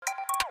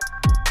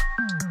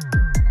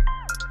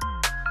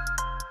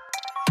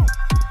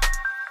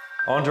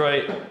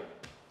Andre,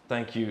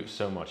 thank you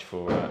so much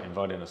for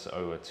inviting us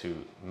over to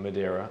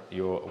Madeira,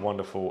 your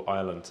wonderful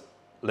island.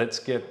 Let's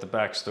get the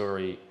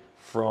backstory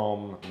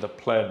from the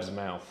pleb's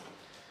mouth.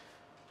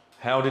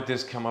 How did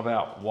this come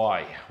about?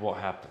 Why? What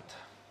happened?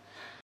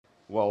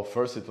 Well,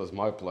 first it was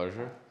my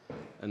pleasure,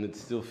 and it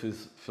still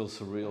feels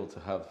surreal to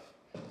have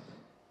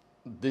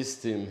this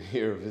team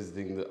here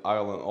visiting the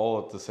island all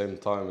at the same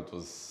time. It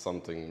was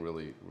something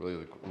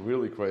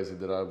really crazy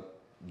that I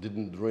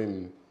didn't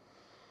dream.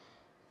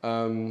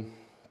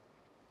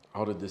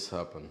 How did this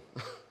happen?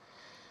 It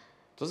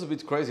was a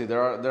bit crazy.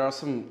 There are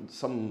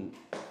some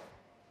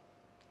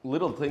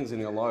little things in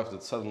your life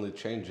that suddenly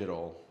change it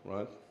all,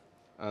 right?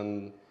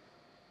 And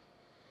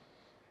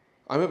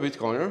I'm a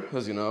Bitcoiner,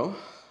 as you know,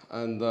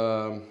 and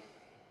I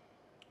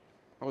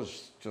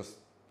was just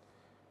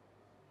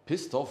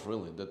pissed off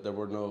really that there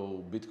were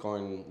no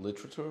Bitcoin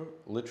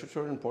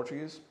literature in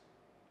Portuguese.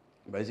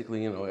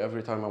 Basically, you know,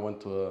 every time I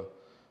went to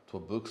a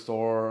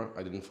bookstore,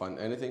 I didn't find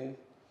anything.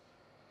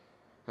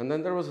 And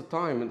then there was a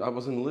time, and I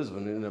was in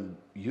Lisbon in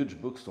a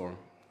huge bookstore,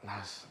 and I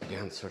was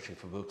again searching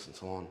for books and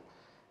so on,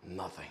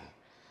 nothing.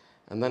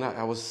 And then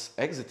I was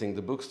exiting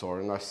the bookstore,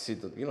 and I see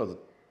the, you know, the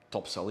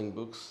top-selling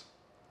books,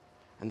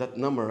 and that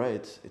number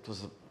 8, it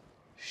was a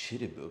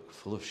shitty book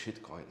full of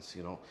shit coins.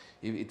 You know,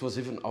 it was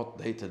even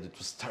outdated. It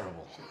was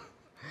terrible.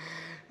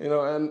 You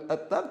know, and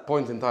at that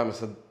point in time, I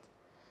said,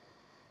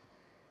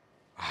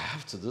 I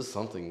have to do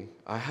something.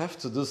 I have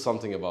to do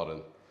something about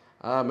it.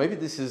 Maybe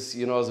this is,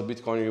 you know, as a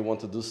Bitcoiner, you want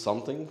to do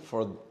something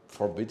for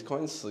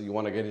Bitcoins, so you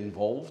want to get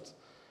involved.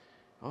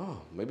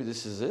 Oh, maybe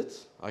this is it.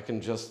 I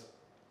can just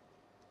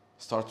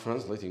start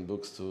translating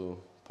books to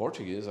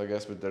Portuguese, I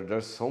guess, but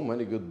there's so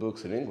many good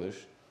books in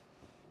English.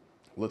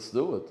 Let's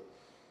do it.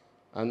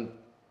 And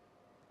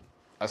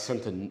I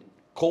sent a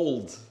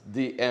cold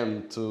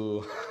DM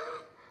to,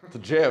 to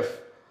Jeff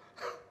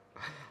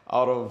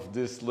out of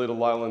this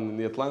little island in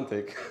the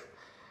Atlantic,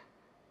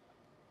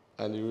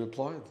 and he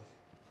replied.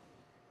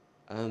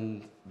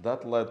 And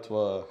that led to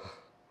a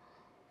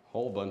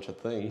whole bunch of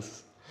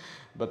things.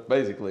 But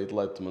basically it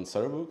led to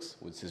Madeira Books,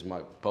 which is my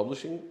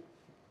publishing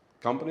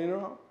company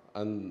now.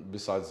 And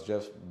besides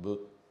Jeff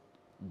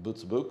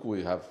Boots' book,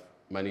 we have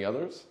many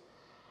others,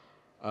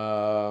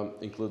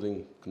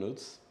 including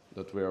Knut's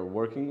that we are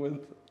working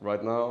with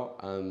right now,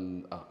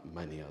 and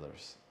many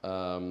others.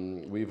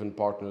 We even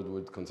partnered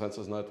with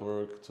Consensus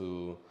Network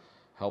to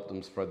help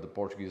them spread the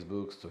Portuguese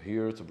books to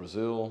here, to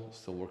Brazil.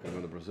 Still working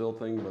on the Brazil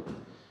thing, but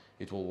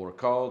it will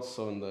work out.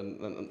 So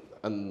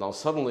and now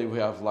suddenly we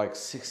have like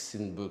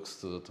 16 books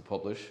to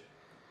publish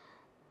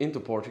into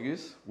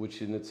Portuguese,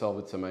 which in itself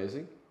it's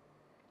amazing.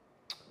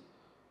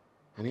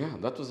 And yeah,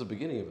 that was the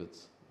beginning of it.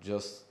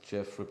 Just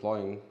Jeff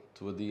replying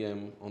to a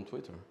DM on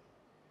Twitter.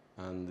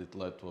 And it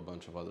led to a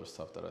bunch of other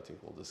stuff that I think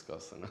we'll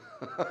discuss.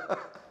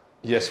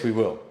 Yes, we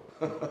will.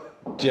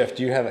 Jeff,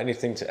 do you have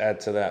anything to add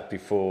to that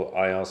before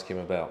I ask him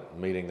about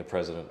meeting the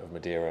president of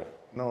Madeira?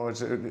 No,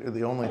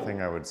 the only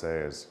thing I would say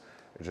is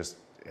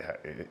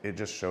it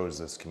just shows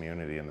this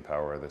community and the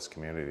power of this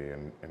community.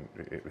 And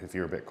if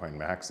you're a Bitcoin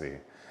maxi,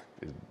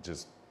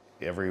 just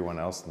everyone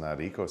else in that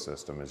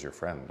ecosystem is your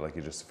friend. Like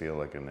you just feel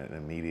like an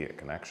immediate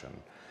connection.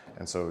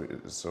 And so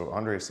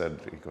Andre said,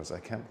 he goes, I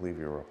can't believe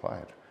you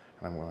replied.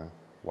 And I'm going,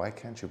 why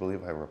can't you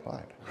believe I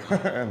replied?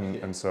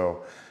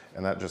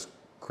 and that just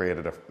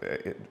created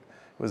it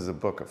was a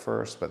book at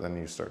first, but then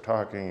you start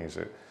talking,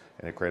 and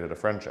it created a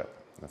friendship.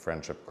 And the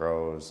friendship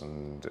grows,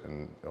 and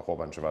a whole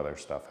bunch of other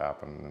stuff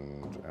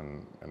happened,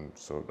 and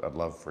so I'd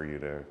love for you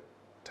to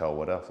tell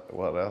what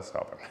else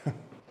happened.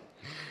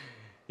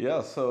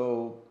 Yeah,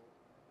 so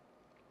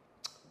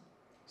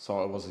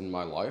I was in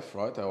my life,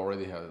 right? I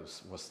already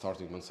was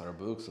starting Madeira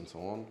Books and so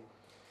on.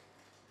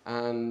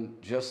 And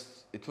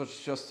it was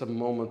just a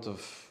moment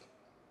of,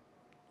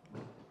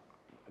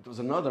 it was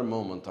another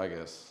moment, I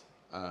guess.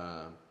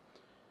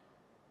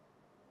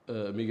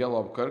 Miguel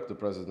Albuquerque, the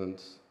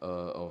president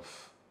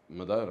of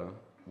Madeira,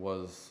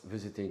 was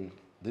visiting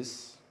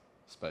this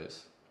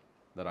space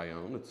that I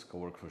own. It's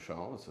Co-work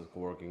Funchal. It's a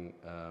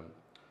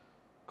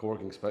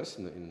co-working space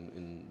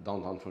in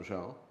downtown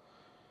Funchal.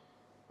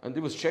 And he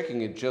was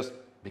checking it just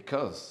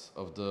because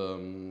of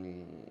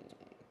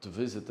to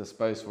visit a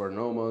space where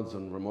nomads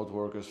and remote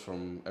workers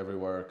from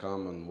everywhere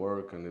come and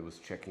work, and he was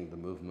checking the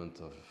movement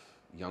of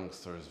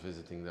youngsters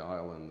visiting the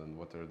island and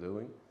what they're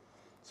doing.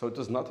 So it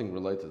was nothing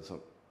related.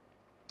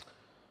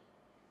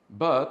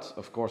 But,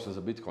 of course, as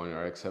a Bitcoiner,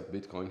 I accept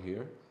Bitcoin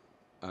here.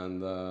 And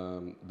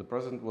the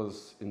president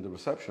was in the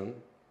reception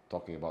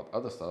talking about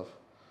other stuff.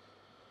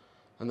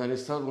 And then he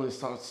suddenly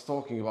starts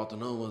talking about the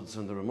nomads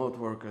and the remote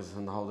workers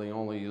and how they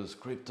only use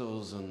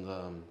cryptos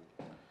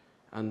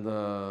and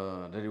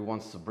that he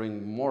wants to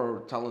bring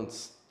more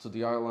talents to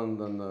the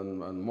island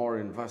and more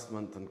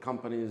investment and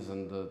companies,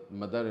 and that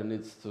Madeira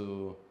needs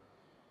to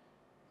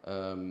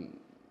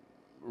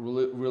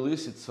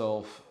release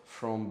itself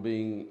from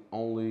being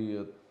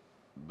only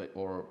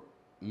or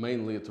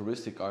mainly a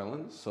touristic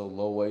island, so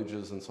low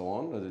wages and so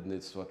on, that it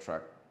needs to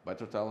attract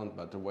better talent,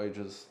 better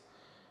wages,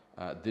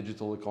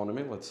 digital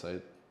economy, let's say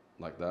it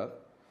like that.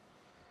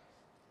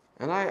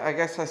 And I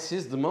guess I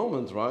seized the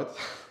moment, right?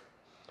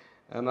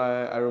 And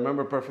I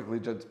remember perfectly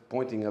just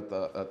pointing at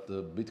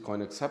the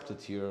Bitcoin accepted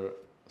here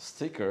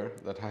sticker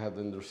that I had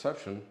in the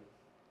reception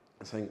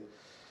and saying,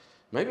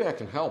 maybe I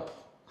can help.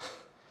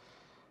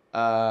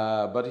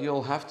 But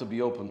he'll have to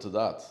be open to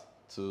that,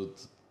 to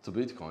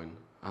Bitcoin.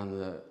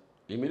 And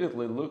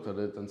immediately looked at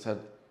it and said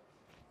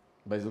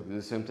basically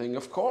the same thing.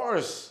 Of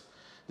course,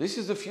 this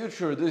is the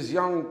future. These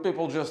young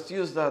people just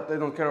use that. They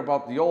don't care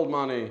about the old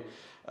money.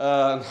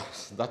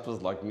 That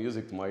was like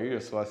music to my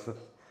ears. So I said,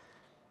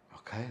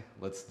 okay,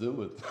 let's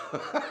do it.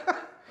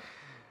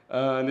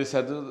 And he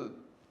said,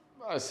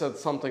 I said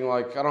something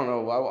like, I don't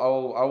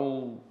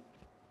know,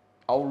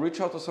 I'll reach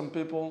out to some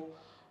people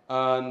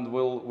and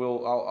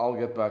I'll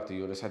get back to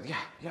you. And I said,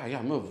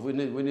 yeah, move. We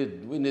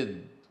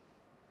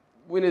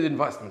need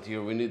investment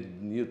here. We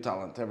need new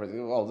talent,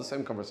 everything. Well, the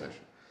same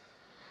conversation.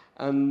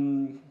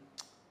 And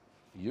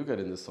you get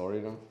in the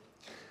story now.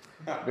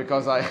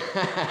 Because I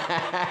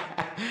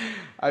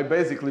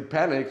basically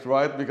panicked,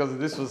 right? Because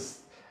this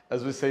was,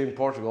 as we say in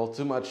Portugal,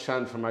 too much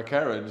sand for my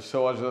carriage.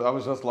 So I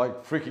was just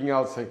like freaking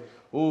out, saying,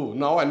 "Oh,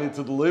 now I need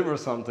to deliver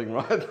something,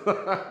 right?"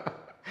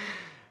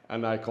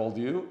 And I called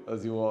you,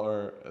 as you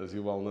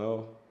well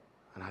know,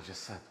 and I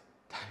just said,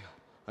 "Daniel,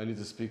 I need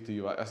to speak to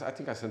you." I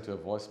think I sent you a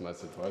voice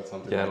message, right?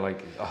 Something. Yeah,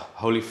 like oh,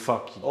 holy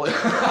fuck.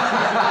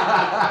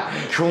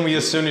 Call me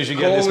as soon as you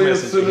get this message. Call me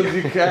as soon as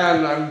you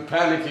can. I'm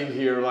panicking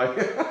here, like.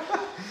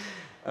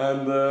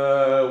 And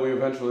we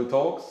eventually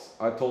talked.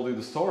 I told you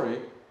the story.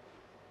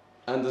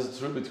 And as a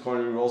true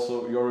Bitcoiner,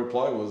 also your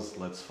reply was,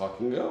 let's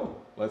fucking go.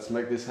 Let's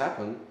make this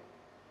happen.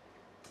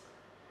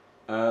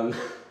 And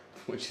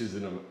which is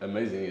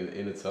amazing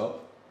in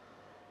itself.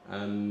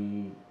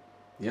 And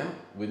yeah,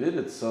 we did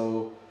it.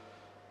 So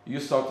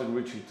you started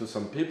reaching to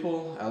some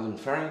people, Alan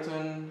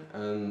Farrington,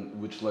 and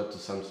which led to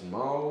Samson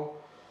Mao.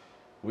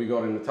 We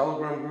got in a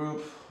Telegram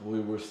group. We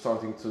were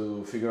starting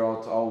to figure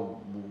out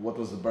what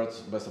was the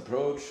best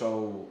approach,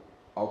 how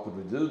could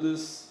we do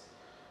this.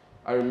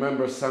 I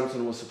remember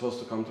Samson was supposed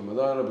to come to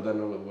Madeira, but then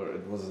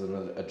it was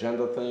an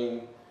agenda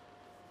thing.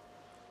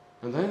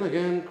 And then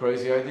again,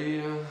 crazy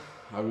idea.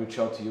 I reach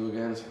out to you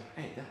again and say,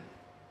 hey, Dan,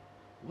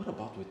 what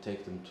about we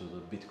take them to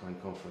the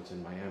Bitcoin conference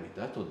in Miami?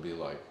 That would be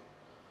like,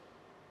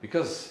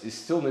 because it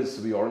still needs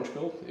to be orange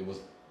pilled.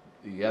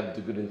 He had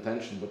the good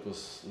intention, but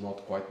was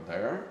not quite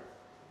there.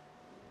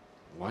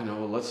 Why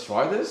not? Let's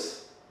try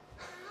this.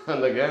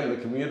 And again, the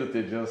community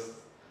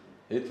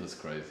it was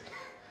crazy.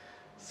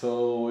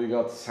 So we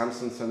got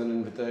Samson sending an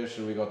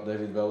invitation. We got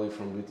David Belly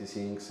from BTC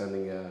Inc.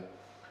 sending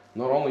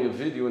not only a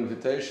video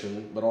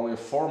invitation, but only a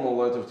formal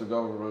letter to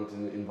government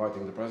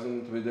inviting the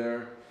president to be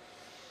there.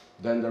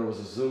 Then there was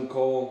a Zoom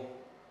call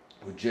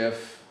with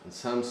Jeff and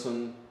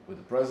Samson with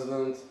the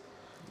president.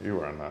 You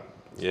were on that.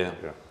 Yeah.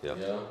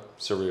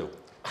 Surreal.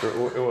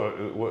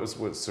 What's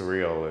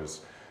surreal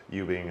is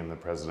you being in the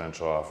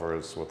presidential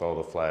office with all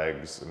the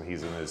flags, and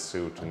he's in his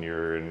suit, and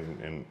you're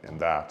in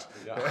that.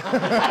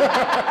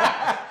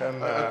 Yeah.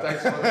 And,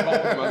 thanks for the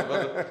compliment,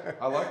 but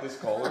I like this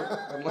color.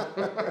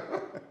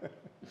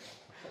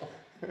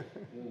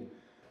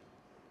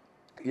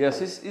 Yes,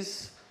 he's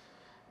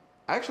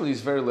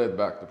he's very laid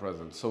back, the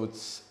president. So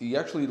he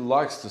actually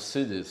likes to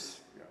see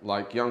this,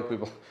 like young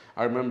people.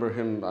 I remember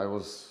him. I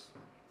was,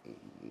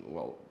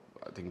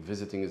 I think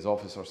visiting his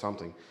office or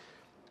something.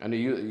 And he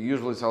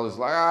usually tells us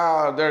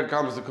like, there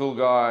comes the cool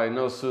guy,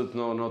 no suit,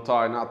 no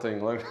tie,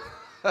 nothing. Like,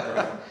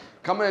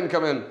 come in.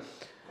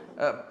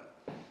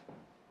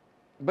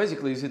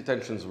 Basically, his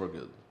intentions were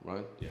good,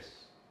 right?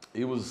 Yes.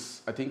 He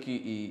was. I think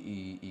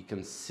he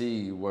can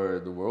see where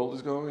the world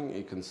is going.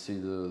 He can see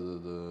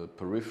the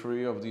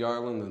periphery of the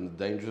island and the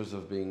dangers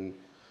of being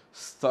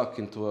stuck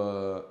into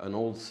an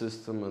old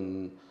system.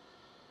 And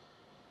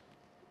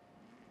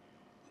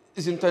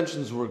his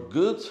intentions were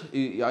good.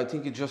 I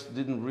think he just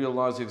didn't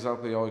realize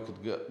exactly how he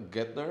could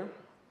get there.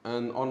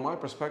 And on my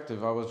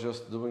perspective, I was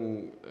just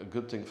doing a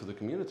good thing for the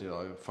community,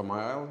 like for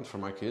my island, for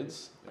my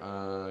kids,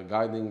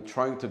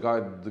 trying to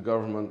guide the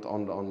government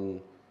on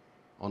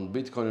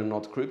Bitcoin and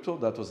not crypto.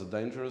 That was a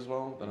danger as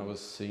well that I was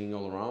seeing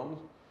all around.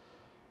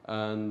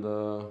 And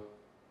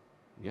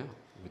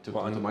we took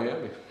him to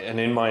Miami. And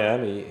in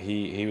Miami,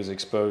 he was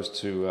exposed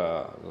to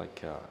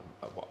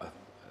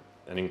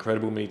an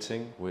incredible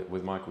meeting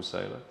with Michael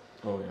Saylor.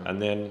 Oh, yeah.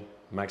 And then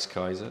Max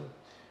Kaiser,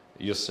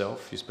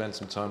 yourself, you spent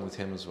some time with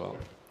him as well.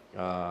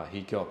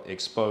 He got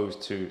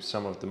exposed to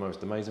some of the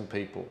most amazing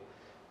people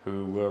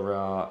who were,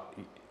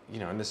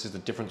 and this is the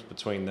difference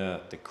between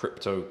the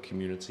crypto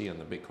community and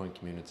the Bitcoin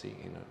community.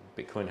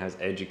 Bitcoin has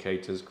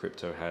educators,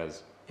 crypto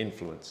has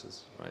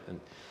influencers, right? And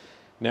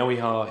now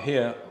we are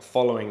here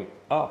following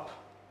up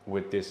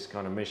with this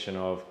kind of mission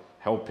of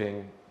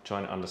helping,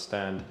 trying to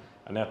understand,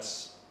 and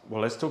that's,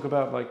 well, let's talk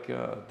about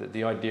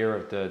the idea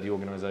of the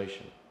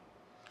organization.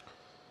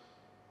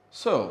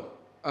 So,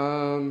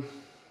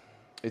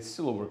 it's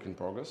still a work in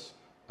progress,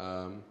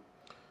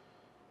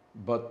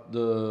 but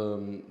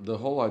the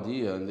whole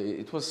idea, and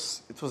it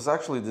was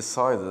actually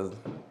decided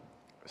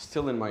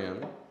still in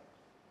Miami,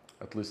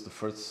 at least the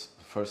first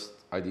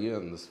idea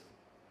and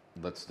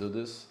let's do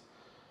this.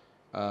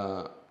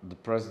 The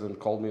president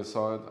called me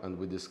aside and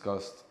we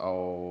discussed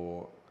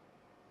how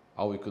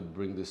we could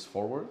bring this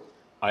forward.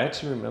 I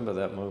actually remember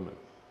that moment.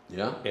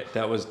 Yeah?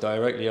 That was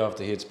directly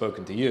after he had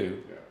spoken to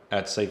you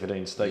at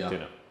Seyfried's steak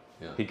dinner.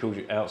 Yeah. He called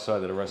you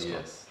outside of the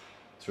restaurant. Yes,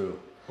 true.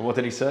 What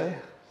did he say?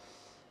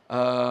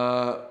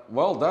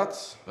 Well,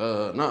 that's,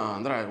 no,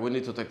 André, we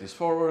need to take this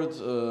forward.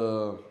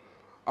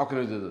 How can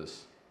we do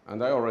this?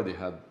 And I already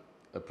had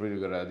a pretty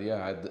good idea.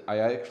 I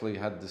actually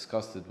had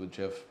discussed it with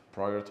Jeff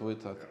prior to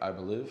it, I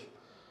believe.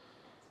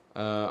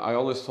 I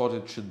always thought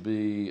it should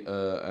be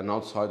an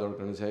outside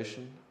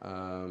organization.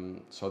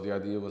 So the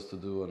idea was to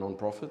do a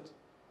non-profit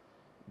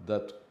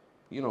that,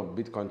 you know,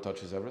 Bitcoin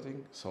touches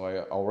everything. So I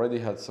already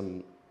had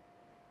some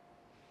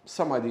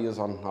ideas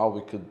on how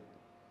we could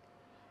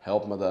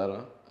help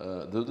Madeira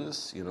do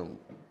this, you know,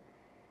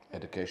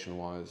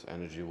 education-wise,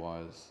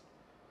 energy-wise,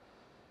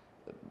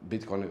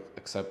 Bitcoin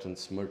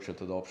acceptance,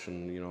 merchant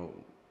adoption, you know,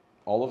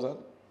 all of that.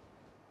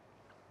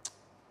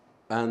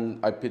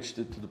 And I pitched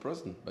it to the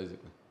president,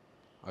 basically.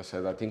 I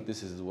said, I think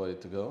this is the way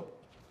to go.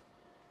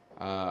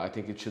 I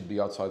think it should be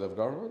outside of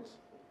government.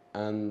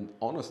 And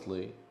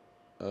honestly,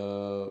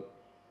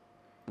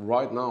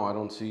 right now I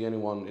don't see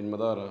anyone in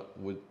Madeira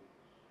with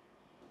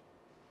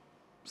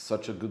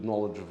such a good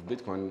knowledge of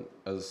Bitcoin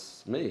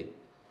as me.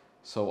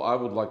 So I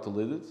would like to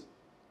lead it.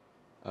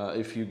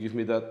 If you give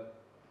me that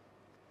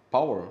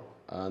power,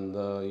 and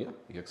yeah,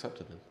 he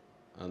accepted it.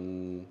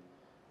 And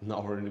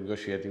now we're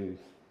negotiating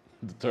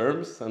the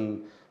terms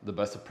and the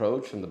best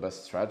approach and the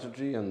best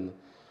strategy, and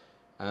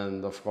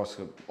of course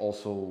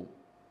also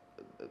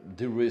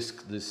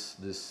de-risk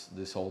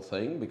this whole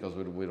thing, because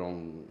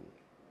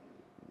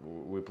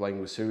we're playing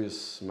with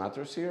serious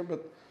matters here.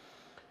 But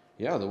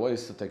yeah, the way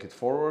is to take it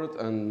forward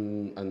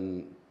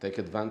and take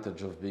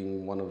advantage of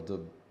being one of the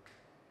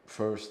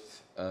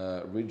first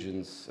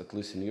regions, at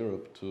least in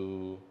Europe,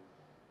 to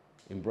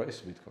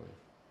embrace Bitcoin.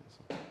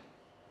 So.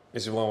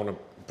 This is why I want to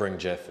bring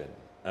Jeff in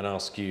and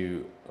ask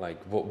you,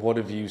 like, what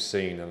have you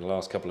seen in the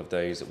last couple of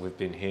days that we've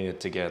been here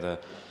together,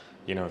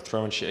 you know,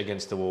 throwing shit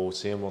against the wall,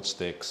 seeing what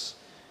sticks?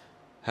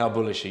 How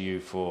bullish are you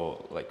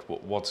for, like,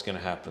 what's going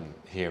to happen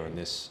here in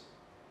this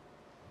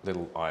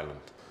little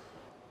island?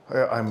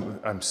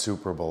 I'm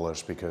super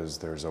bullish because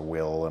there's a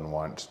will and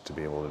want to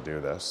be able to do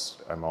this.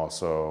 I'm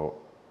also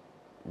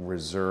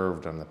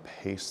reserved on the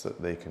pace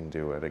that they can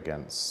do it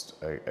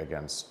against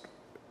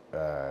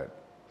the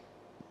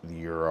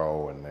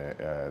euro and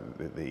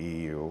the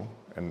EU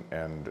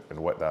and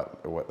what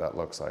that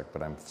looks like.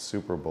 But I'm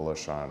super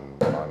bullish on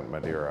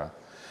Madeira,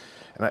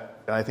 and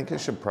I think I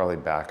should probably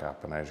back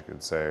up and I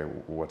should say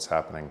what's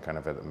happening kind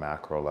of at the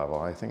macro level.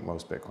 I think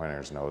most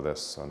Bitcoiners know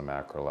this on a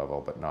macro level,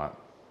 but not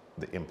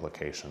the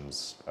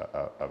implications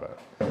of it.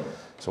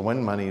 So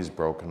when money is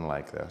broken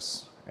like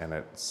this, and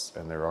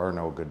there are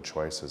no good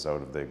choices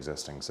out of the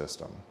existing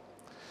system,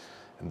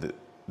 and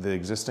the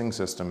existing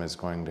system is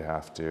going to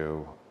have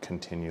to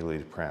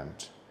continually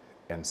print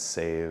and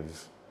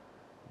save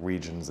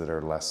regions that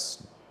are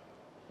less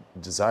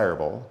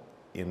desirable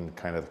in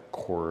kind of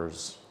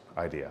Core's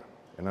idea.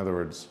 In other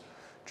words,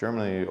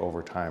 Germany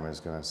over time is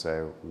going to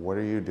say, what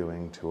are you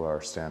doing to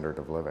our standard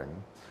of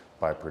living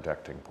by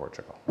protecting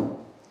Portugal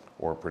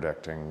or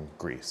protecting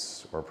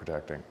Greece or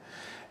protecting,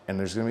 and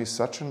there's going to be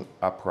such an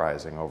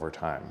uprising over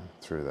time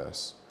through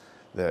this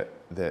that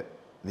the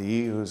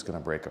EU is going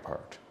to break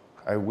apart.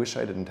 I wish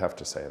I didn't have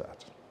to say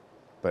that,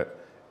 but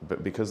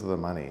because of the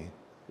money,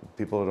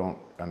 people don't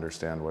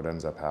understand what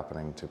ends up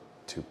happening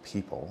to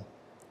people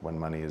when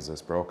money is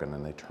this broken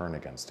and they turn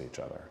against each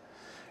other,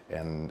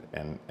 and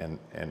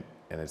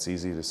it's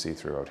easy to see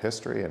throughout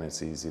history, and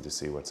it's easy to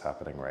see what's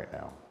happening right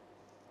now,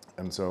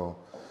 and so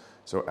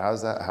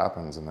as that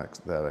happens and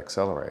that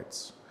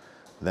accelerates,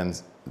 then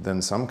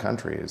some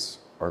countries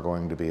are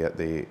going to be at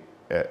the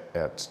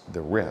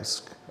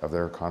risk of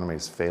their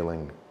economies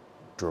failing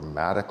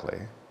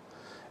dramatically.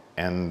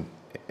 And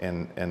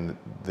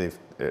it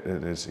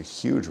is a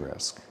huge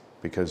risk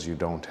because you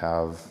don't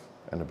have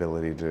an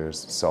ability to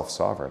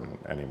self-sovereign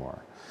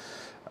anymore.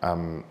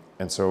 And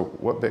so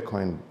what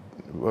Bitcoin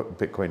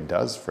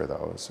does for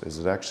those is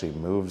it actually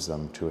moves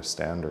them to a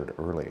standard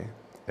early,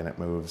 and it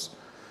moves,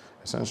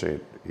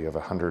 essentially, you have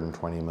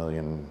 120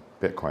 million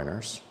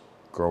Bitcoiners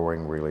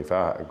growing really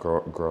fast,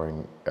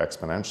 growing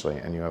exponentially,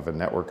 and you have a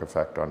network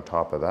effect on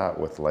top of that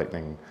with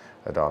Lightning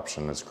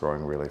adoption that's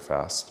growing really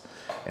fast,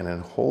 and a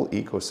whole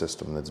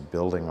ecosystem that's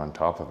building on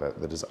top of it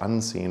that is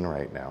unseen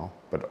right now,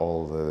 but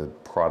all the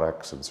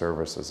products and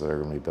services that are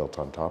going to be built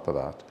on top of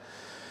that,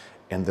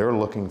 and they're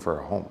looking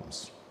for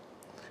homes.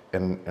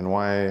 And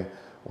why,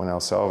 when El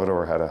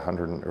Salvador had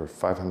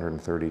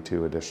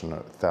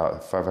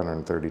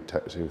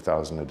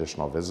 532,000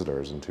 additional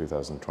visitors in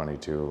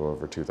 2022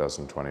 over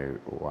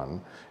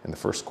 2021 in the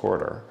first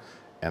quarter,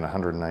 and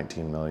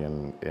 119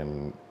 million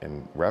in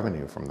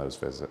revenue from those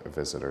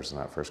visitors in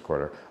that first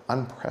quarter,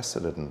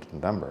 unprecedented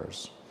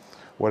numbers.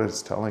 What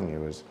it's telling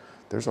you is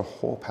there's a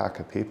whole pack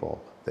of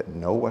people that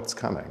know what's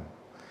coming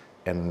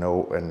and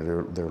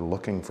they're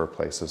looking for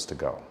places to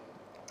go.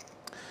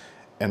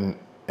 And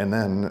and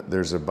then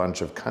there's a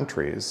bunch of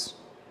countries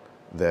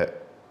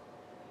that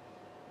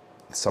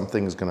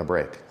something's going to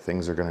break.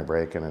 Things are going to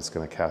break, and it's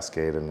going to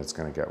cascade, and it's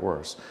going to get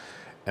worse.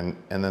 And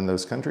then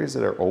those countries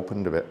that are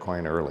open to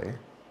Bitcoin early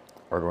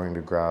are going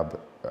to grab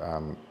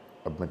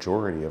a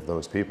majority of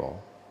those people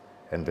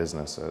and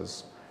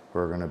businesses who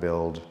are going to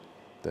build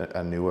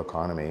a new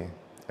economy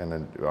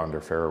and under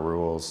fair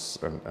rules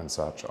and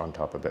such on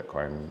top of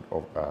Bitcoin.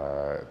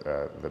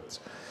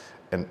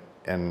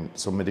 And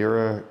so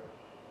Madeira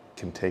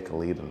can take a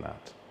lead in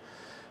that.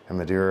 And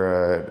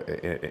Madeira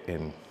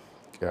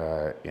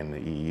in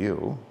the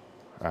EU,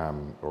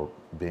 or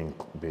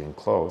being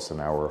close, an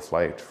hour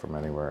flight from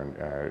anywhere in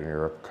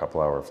Europe, a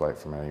couple-hour flight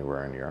from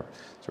anywhere in Europe.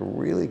 It's a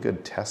really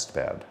good test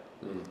bed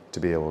to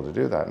be able to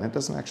do that, and it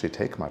doesn't actually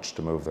take much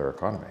to move their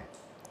economy.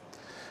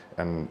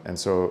 And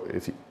so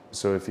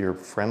if you're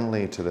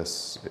friendly to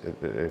this,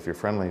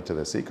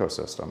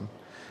 ecosystem,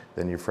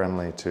 then you're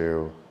friendly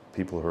to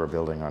people who are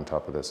building on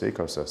top of this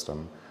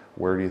ecosystem.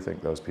 Where do you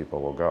think those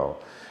people will go?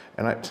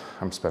 And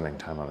I'm spending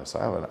time on this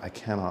island. I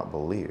cannot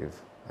believe,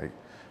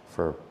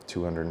 for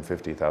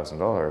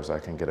 $250,000, I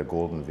can get a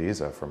golden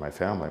visa for my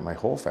family, my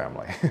whole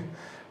family,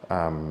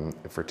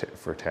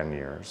 for 10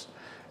 years.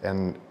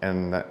 And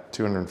that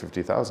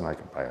 $250,000, I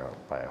could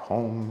buy a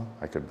home,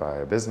 I could buy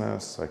a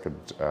business, I could,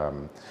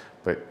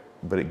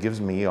 but it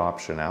gives me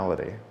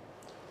optionality.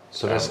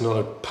 So that's not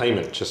a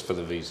payment just for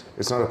the visa?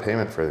 It's not a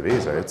payment for the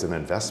visa, it's an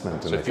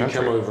investment in the country. So if you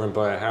come over and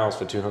buy a house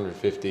for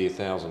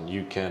 $250,000,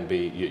 you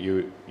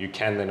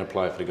can then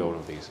apply for the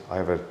golden visa? I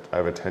have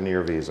a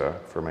 10-year visa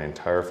for my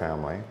entire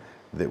family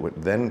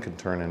that then can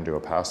turn into a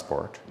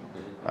passport.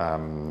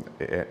 And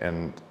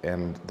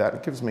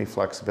that gives me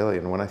flexibility.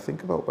 And when I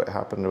think about what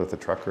happened with the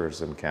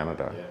truckers in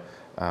Canada,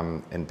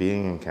 and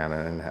being in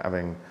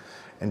Canada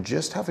and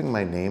just having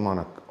my name on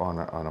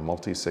a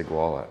multi-sig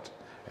wallet,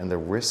 and the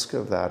risk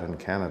of that in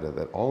Canada,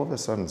 that all of a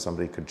sudden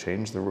somebody could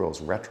change the rules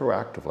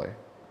retroactively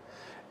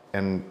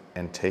and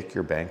take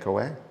your bank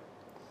away.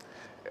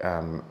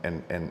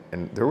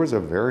 And there was a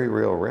very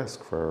real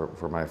risk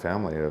for my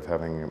family of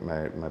having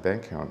my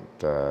bank account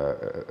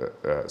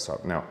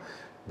stopped. Now,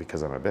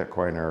 because I'm a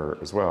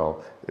Bitcoiner as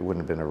well, it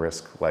wouldn't have been a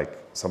risk like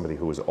somebody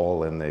who was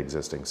all in the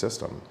existing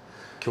system.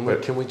 Can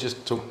we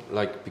just talk,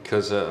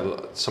 because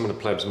some of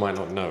the plebs might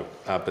not know,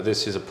 but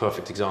this is a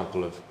perfect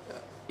example of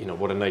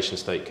what a nation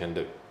state can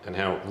do and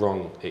how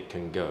wrong it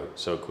can go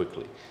so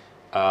quickly.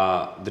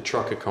 The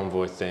trucker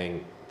convoy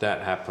thing,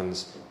 that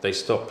happens. They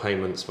stop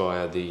payments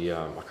via the,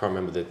 I can't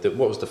remember,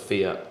 what was the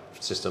fiat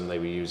system they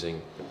were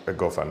using?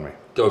 GoFundMe.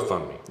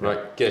 GoFundMe,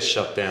 right? Gets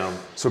shut down.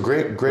 So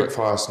Greg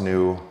Foss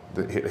knew,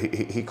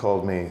 he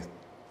called me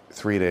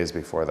 3 days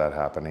before that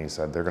happened. He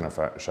said they're going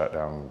to shut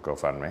down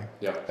GoFundMe,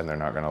 and they're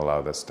not going to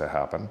allow this to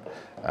happen.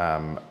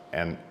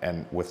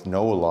 And with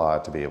no law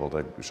to be able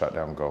to shut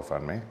down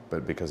GoFundMe,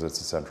 but because it's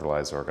a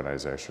centralized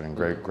organization. And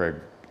Greg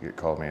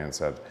called me and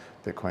said,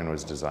 Bitcoin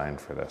was designed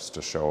for this,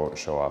 to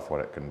show off what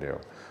it can do.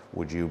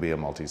 Would you be a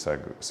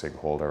multi-sig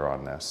holder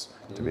on this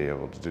to be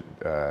able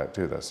to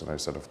do this? And I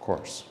said, of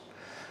course.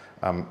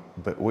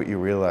 But what you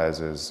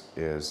realize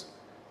is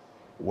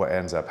what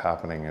ends up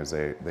happening is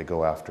they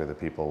go after the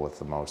people with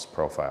the most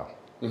profile,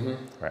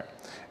 right?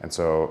 And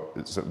so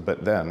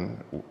but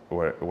then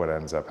what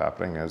ends up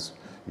happening is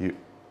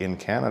in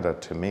Canada,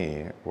 to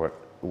me,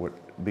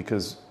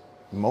 because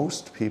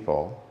most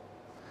people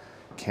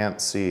can't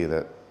see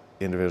that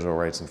individual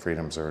rights and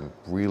freedoms are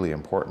really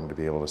important to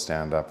be able to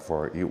stand up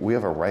for. We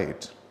have a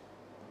right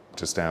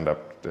to stand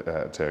up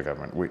to a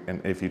government.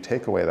 And if you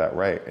take away that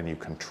right and you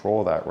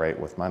control that right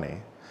with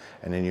money,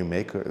 and then you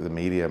make the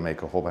media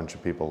make a whole bunch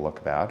of people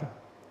look bad,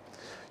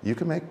 you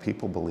can make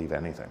people believe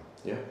anything.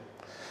 Yeah.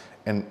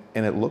 And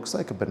it looks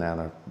like a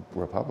banana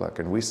republic,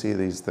 and we see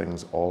these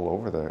things all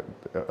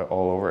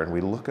over, and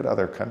we look at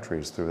other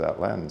countries through that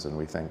lens, and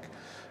we think,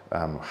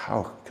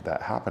 how could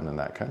that happen in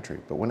that country?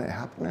 But when it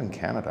happened in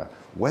Canada,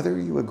 whether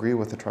you agree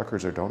with the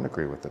truckers or don't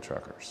agree with the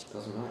truckers,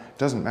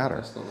 doesn't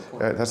matter.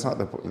 That's not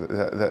the point.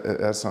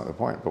 That's not the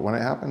point. But when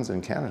it happens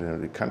in Canada,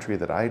 in a country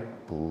that I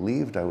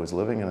believed I was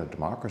living in a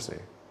democracy,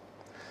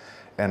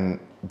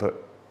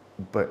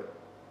 but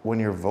when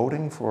you're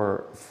voting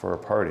for a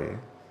party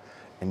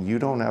and you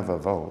don't have a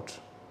vote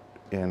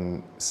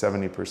in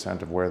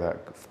 70% of where that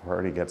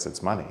party gets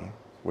its money,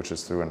 which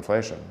is through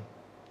inflation,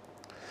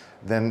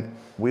 then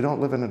we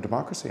don't live in a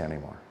democracy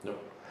anymore. No.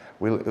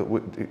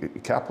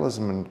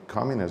 Capitalism and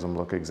communism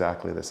look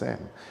exactly the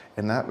same.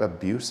 And that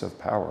abuse of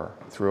power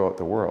throughout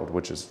the world,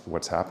 which is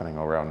what's happening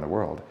around the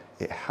world,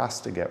 it has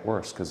to get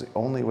worse, because the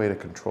only way to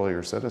control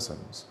your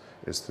citizens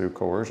is through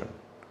coercion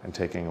and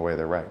taking away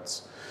their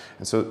rights.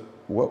 And so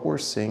what we're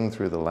seeing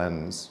through the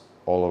lens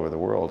all over the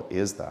world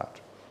is that.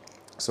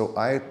 So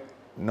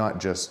not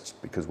just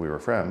because we were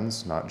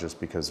friends, not just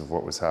because of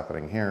what was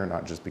happening here,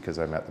 not just because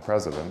I met the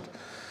president,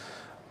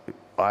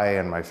 I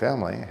and my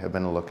family have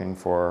been looking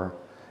for,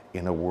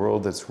 in a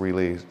world that's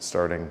really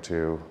starting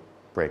to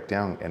break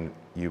down, and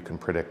you can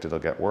predict it'll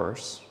get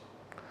worse,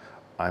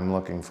 I'm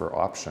looking for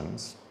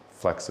options,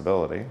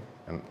 flexibility,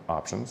 and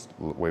options.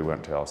 We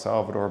went to El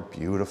Salvador,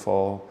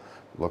 beautiful.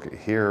 Look at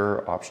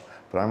here, option.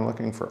 But I'm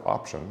looking for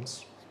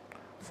options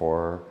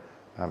for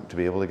to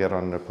be able to get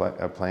on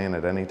a plane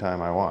at any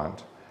time I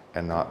want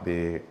and not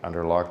be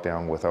under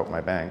lockdown without my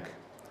bank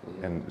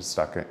and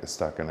stuck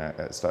in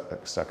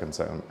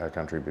a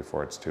country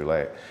before it's too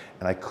late.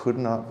 And I could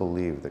not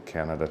believe that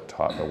Canada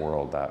taught the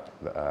world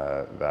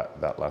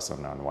that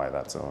lesson on why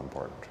that's so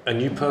important.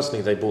 And you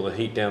personally, they brought the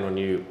heat down on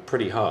you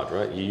pretty hard,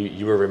 right?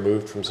 You were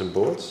removed from some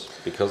boards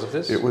because of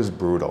this? It was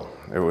brutal.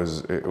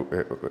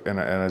 And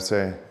I'd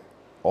say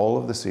all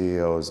of the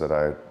CEOs that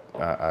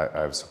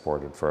I've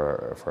supported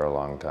for a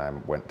long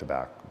time went to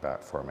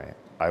bat for me.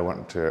 I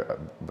went to,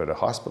 but a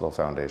hospital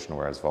foundation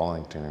where I was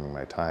volunteering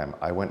my time,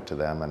 I went to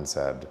them and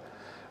said,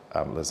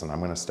 listen, I'm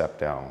going to step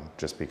down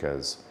just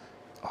because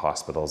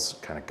hospitals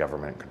kind of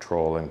government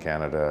control in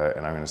Canada,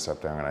 and I'm going to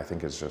step down. And I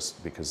think it's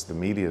just because the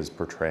media is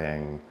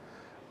portraying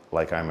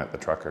like I'm at the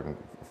trucker,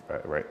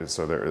 right?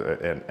 So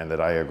and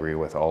that I agree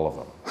with all of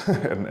them.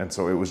 and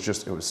so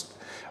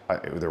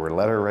there were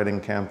letter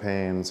writing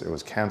campaigns. It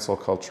was cancel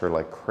culture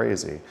like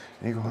crazy.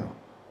 And you're going,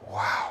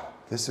 wow,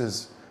 this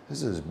is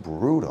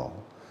brutal.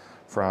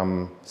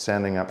 From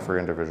standing up for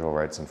individual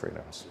rights and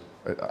freedoms.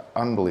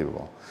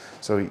 Unbelievable.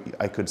 So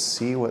I could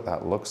see what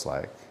that looks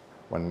like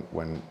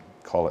when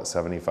call it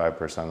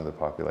 75% of the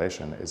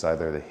population is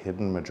either the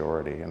hidden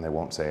majority and they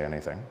won't say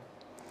anything,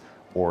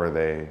 or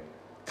they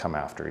come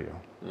after you.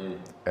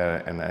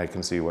 And I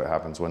can see what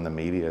happens when the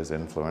media is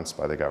influenced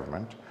by the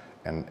government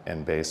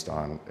and based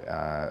on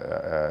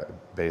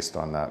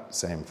that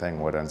same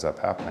thing, what ends up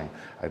happening.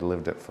 I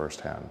lived it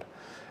firsthand.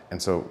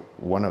 And so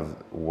one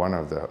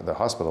of the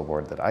hospital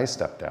board that I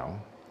stepped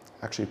down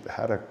actually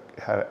had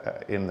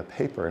in the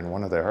paper in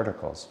one of their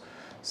articles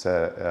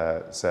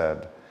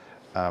said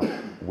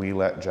we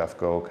let Jeff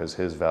go because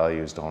his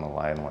values don't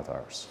align with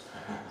ours.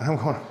 And I'm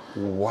going,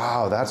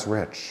 wow, that's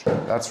rich.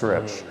 That's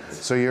rich.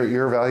 So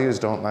your values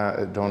don't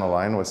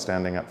align with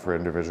standing up for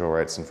individual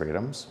rights and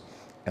freedoms.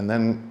 And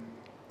then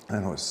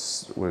it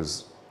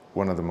was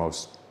one of the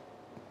most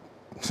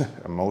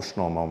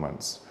emotional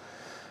moments.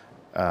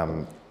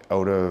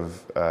 Out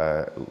of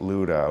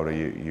Luda, out of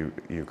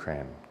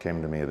Ukraine,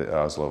 came to me at the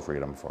Oslo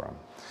Freedom Forum,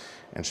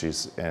 and she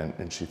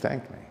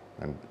thanked me,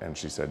 and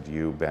she said,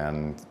 "You,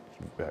 Ben,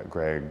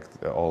 Greg,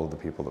 all of the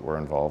people that were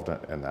involved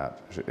in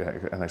that."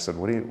 And I said,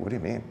 "What do you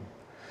mean?"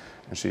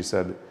 And she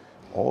said,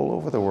 "All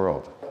over the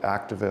world,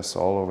 activists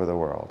all over the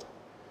world,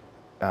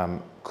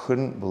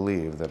 couldn't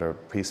believe that a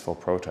peaceful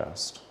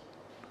protest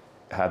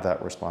had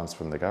that response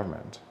from the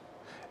government,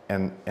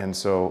 and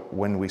so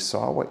when we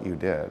saw what you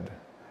did."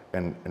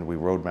 And we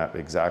roadmapped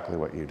exactly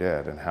what you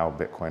did and how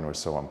Bitcoin was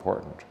so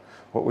important.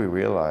 What we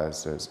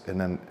realized is,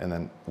 and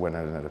then what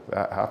ended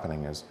up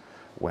happening is,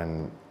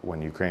 when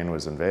Ukraine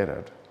was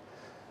invaded,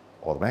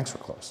 all the banks were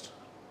closed,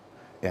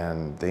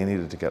 and they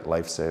needed to get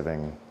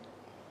life-saving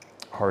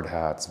hard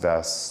hats,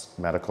 vests,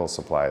 medical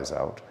supplies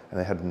out, and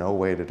they had no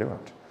way to do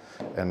it.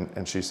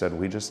 And she said,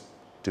 we just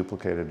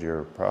duplicated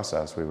your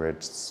process. We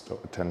raised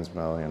tens of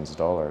millions of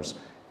dollars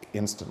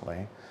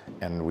instantly,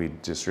 and we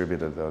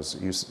distributed those.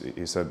 You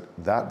said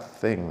that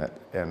thing that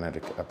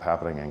ended up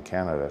happening in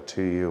Canada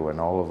to you, and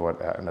all of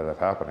what ended up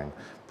happening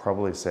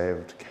probably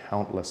saved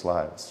countless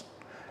lives.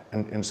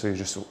 And so you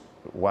just,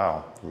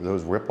 wow,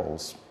 those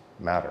ripples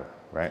matter,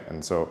 right?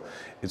 And so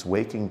it's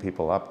waking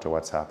people up to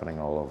what's happening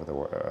all over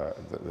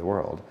the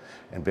world.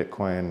 And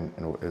Bitcoin,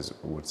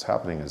 what's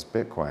happening is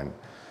Bitcoin,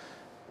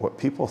 what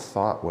people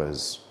thought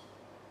was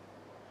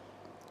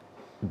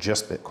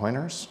just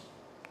Bitcoiners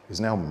is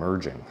now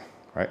merging,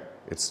 right?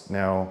 It's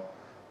now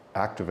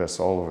activists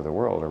all over the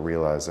world are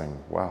realizing,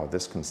 wow,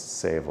 this can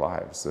save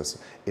lives.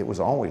 It was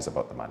always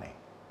about the money.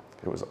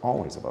 It was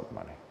always about the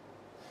money.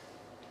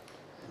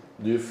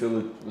 Do you feel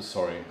it?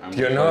 Sorry, no.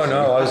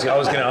 I was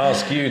going to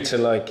ask you to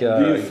like.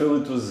 Do you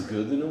feel it was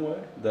good in a way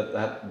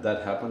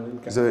that happened in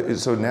Canada?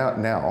 So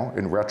now,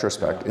 in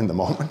retrospect, in the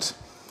moment,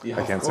 yeah,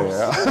 I can't say it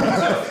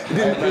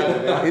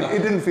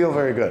didn't feel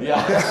very good.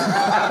 Yeah,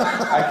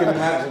 I can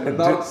imagine.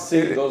 Not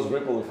seeing those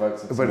ripple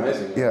effects, it's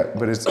amazing. Yeah,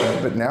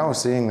 but now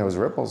seeing those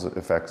ripple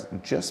effects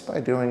just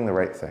by doing the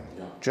right thing,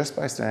 just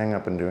by standing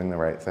up and doing the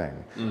right thing,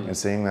 and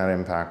seeing that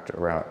impact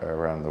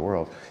around the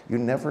world, you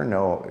never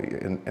know.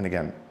 And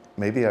again,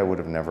 maybe I would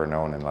have never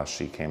known unless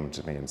she came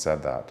to me and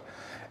said that.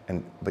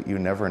 But you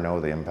never know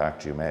the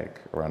impact you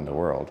make around the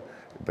world,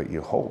 but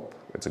you hope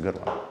it's a good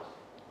one.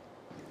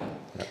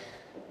 Yeah.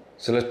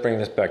 So let's bring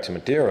this back to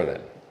Madeira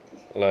then.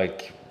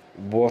 Like,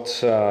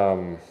 what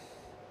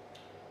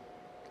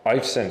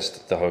I've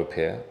sensed the hope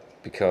here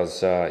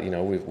because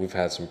we've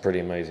had some pretty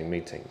amazing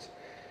meetings.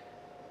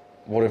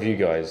 What have you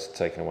guys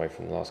taken away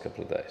from the last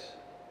couple of days?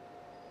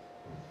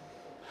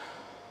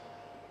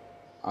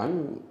 I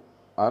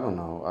don't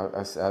know.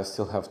 I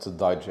still have to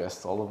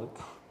digest all of it,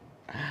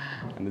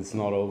 and it's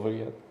not over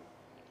yet.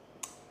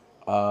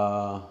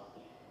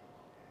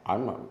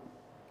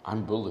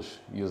 I'm bullish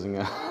using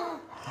a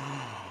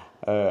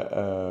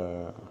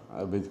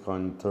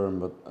Bitcoin term,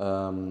 but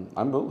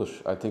I'm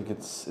bullish. I think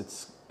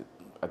it's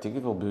I think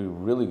it will be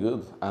really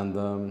good.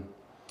 And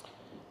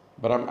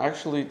but I'm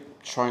actually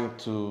trying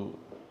to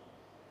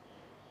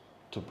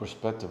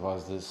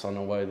perspectivize this in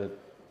a way that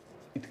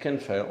it can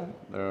fail.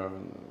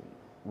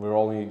 We're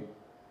only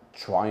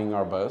trying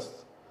our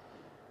best,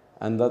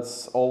 and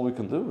that's all we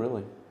can do,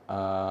 really.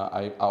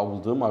 I will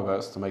do my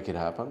best to make it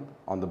happen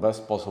on the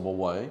best possible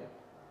way.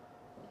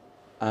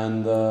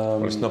 And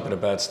Well, it's not been a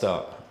bad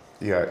start.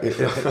 Yeah, But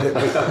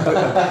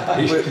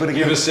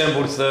you've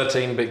assembled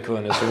 13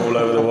 Bitcoiners from all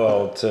over the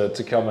world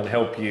to come and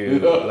help you,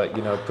 like,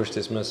 you know, push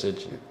this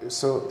message.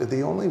 so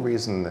the only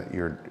reason that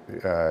you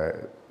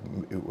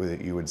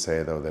would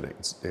say though that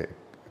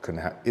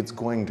it's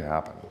going to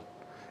happen.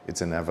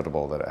 It's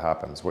inevitable that it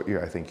happens. What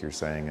I think you're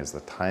saying is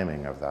the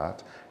timing of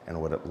that and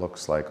what it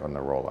looks like on the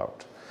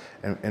rollout.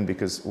 And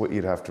because what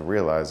you'd have to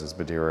realize is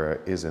Madeira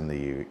is in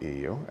the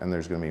EU, and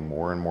there's going to be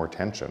more and more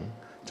tension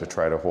to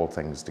try to hold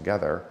things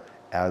together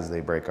as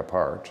they break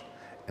apart.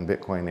 And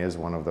Bitcoin is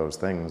one of those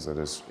things that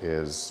is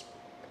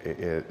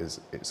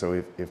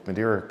so if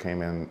Madeira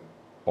came in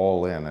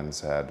all in and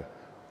said,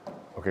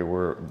 okay,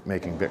 we're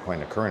making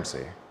Bitcoin a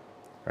currency,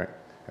 right?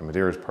 And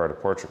Madeira is part of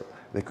Portugal.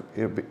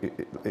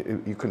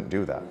 You couldn't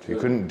do that. You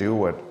couldn't do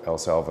what El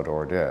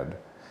Salvador did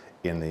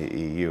in the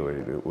EU.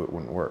 It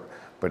wouldn't work.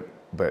 But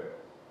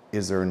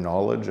is there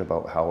knowledge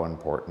about how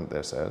important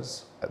this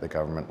is at the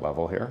government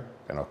level here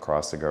and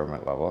across the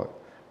government level?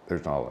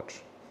 There's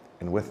knowledge,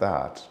 and with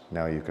that,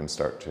 now you can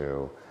start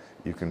to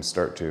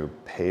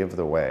pave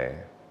the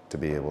way to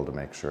be able to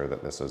make sure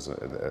that this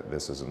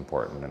is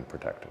important and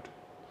protected.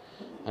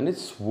 And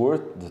it's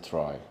worth the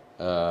try.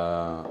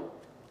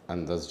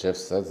 And as Jeff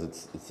says,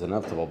 it's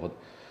inevitable, but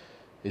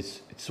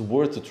it's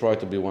worth to try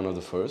to be one of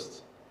the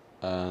first.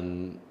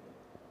 And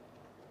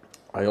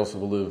I also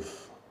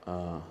believe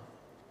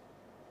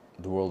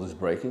the world is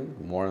breaking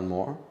more and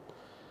more.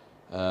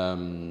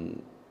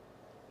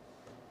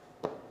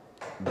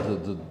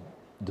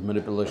 The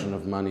manipulation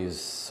of money is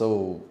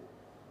so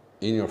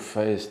in your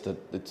face that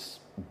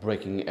it's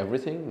breaking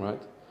everything, right?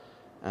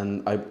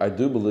 And I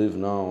do believe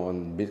now,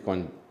 and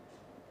Bitcoin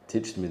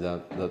taught me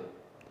that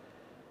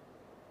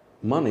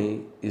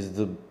money is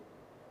the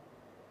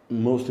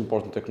most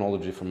important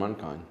technology for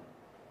mankind,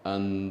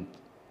 and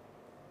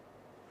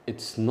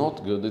it's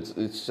not good.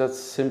 It's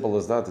just simple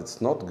as that.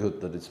 It's not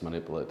good that it's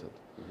manipulated,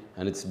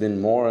 and it's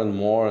been more and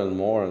more and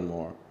more and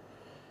more.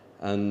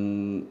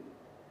 And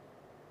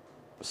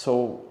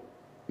so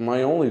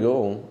my only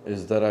goal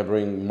is that I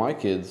bring my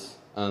kids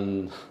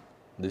and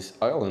this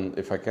island,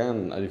 if I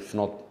can, and if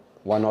not,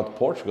 why not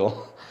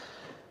Portugal,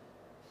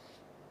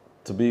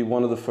 to be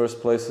one of the first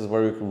places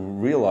where we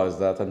can realize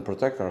that and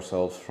protect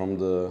ourselves from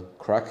the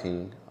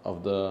cracking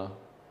of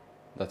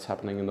that's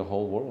happening in the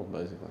whole world,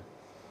 basically.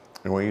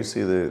 And when you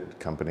see the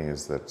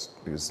companies that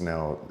is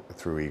now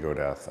through Ego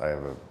Death, I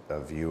have a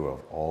view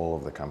of all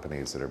of the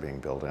companies that are being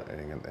built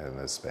in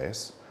this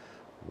space.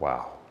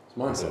 Wow.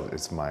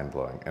 It's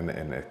mind-blowing.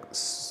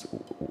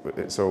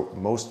 So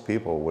most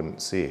people wouldn't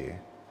see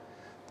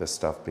this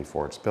stuff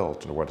before it's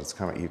built or what it's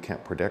coming. You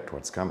can't predict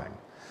what's coming.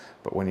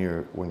 But when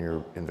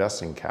you're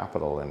investing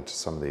capital into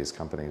some of these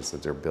companies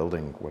that they're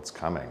building what's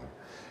coming,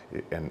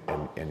 and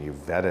you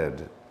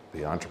vetted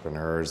the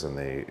entrepreneurs and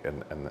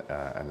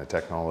the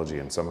technology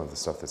and some of the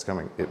stuff that's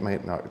coming, it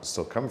might not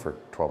still come for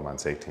 12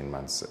 months, 18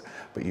 months,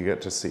 but you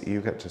get to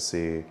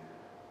see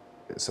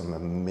some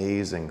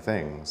amazing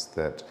things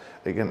that,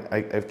 again,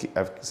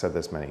 I've said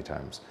this many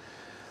times.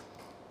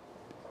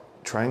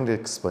 Trying to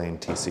explain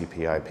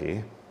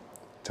TCP/IP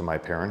to my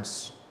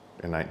parents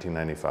in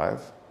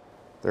 1995,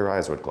 their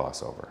eyes would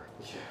gloss over.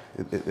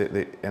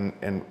 Yeah.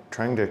 And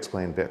trying to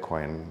explain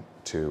Bitcoin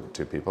to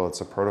people,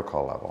 it's a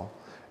protocol level,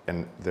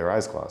 and their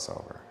eyes gloss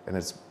over. And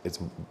it's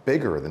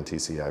bigger than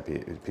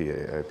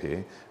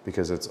TCP/IP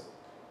because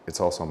it's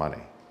also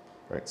money,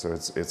 right? So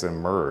it's a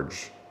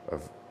merge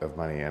of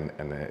money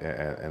and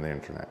the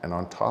internet. And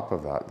on top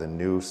of that, the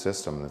new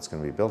system that's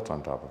going to be built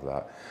on top of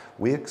that,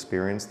 we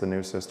experienced the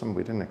new system.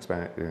 We didn't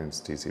experience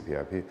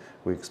TCP/IP.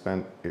 We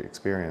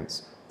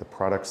experienced the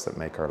products that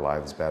make our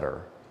lives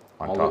better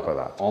on top of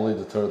that. Only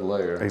the third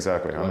layer.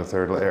 Exactly, on the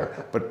third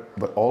layer.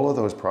 But all of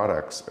those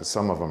products,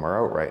 some of them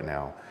are out right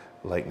now.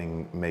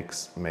 Lightning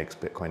makes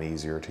Bitcoin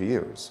easier to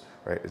use,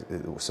 right?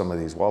 Some of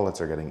these wallets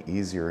are getting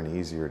easier and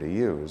easier to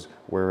use,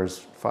 whereas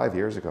 5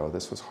 years ago,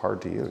 this was hard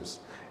to use.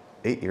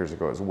 8 years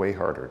ago, it was way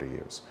harder to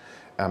use.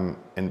 And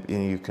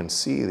you can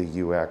see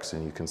the UX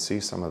and you can see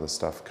some of the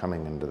stuff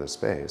coming into the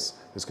space.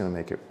 It's going to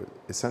make it,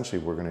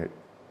 essentially,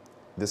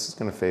 this is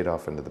going to fade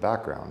off into the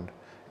background,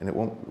 and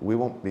we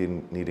won't be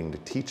needing to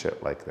teach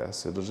it like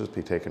this. It'll just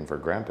be taken for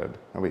granted.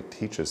 Nobody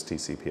teaches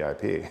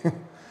TCP/IP.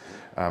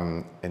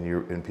 And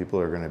people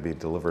are going to be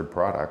delivered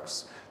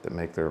products that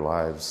make their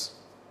lives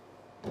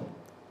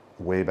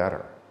way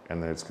better,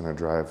 and it's going to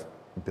drive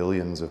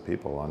billions of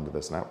people onto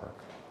this network.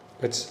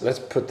 Let's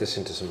put this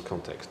into some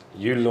context.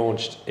 You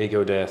launched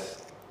Ego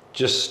Death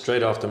just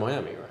straight after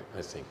Miami, right?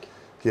 I think.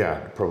 Yeah,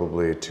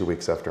 probably 2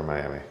 weeks after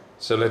Miami.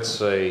 So let's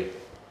say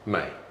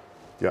May.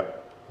 Yeah.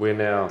 We're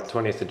now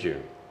 20th of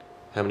June.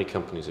 How many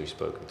companies have you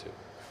spoken to?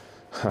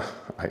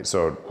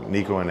 So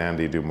Nico and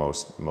Andy do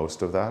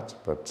most of that,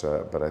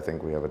 but I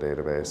think we have a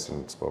database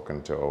and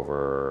spoken to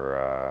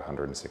over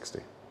 160.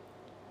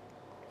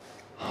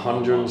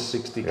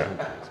 160 Yeah.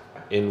 companies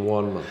in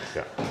 1 month.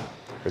 Yeah.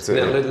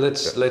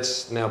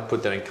 Let's now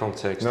put that in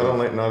context. Not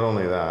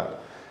only that,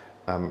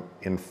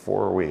 in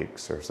 4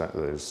 weeks,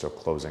 there's still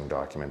closing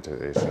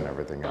documentation and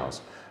everything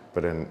else,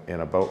 but in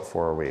about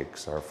 4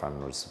 weeks, our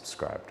fund was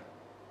subscribed,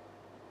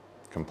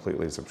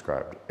 completely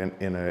subscribed.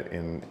 In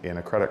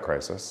a credit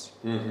crisis,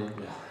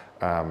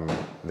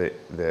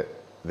 that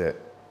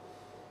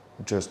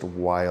just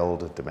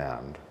wild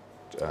demand.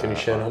 Can you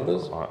share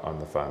numbers? On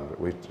the fund?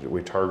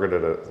 We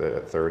targeted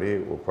at 30.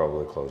 We'll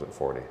probably close at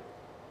 40.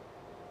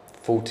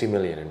 40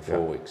 million in 4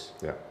 weeks.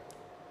 Yeah.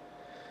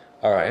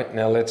 All right,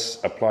 now let's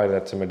apply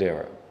that to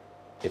Madeira.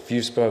 If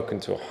you've spoken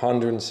to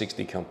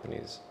 160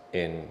 companies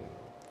in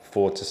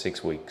 4 to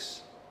 6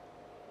 weeks,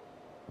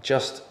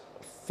 just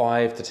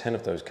 5 to 10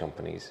 of those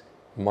companies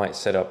might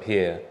set up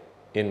here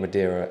in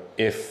Madeira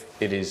if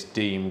it is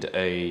deemed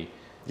a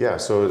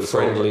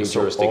friendly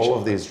jurisdiction. All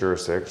of these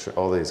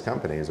all these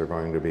companies are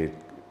going to be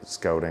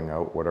scouting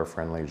out what are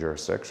friendly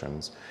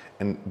jurisdictions,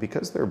 and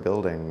because they're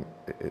building,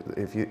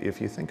 if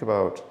you think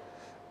about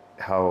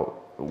how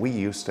we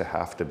used to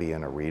have to be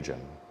in a region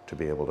to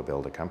be able to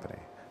build a company,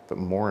 but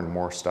more and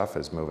more stuff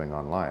is moving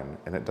online,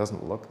 and it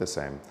doesn't look the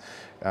same.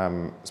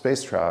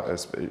 Space travel,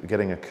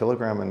 getting a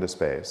kilogram into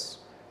space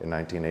in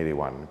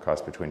 1981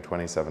 cost between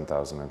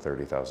 $27,000 and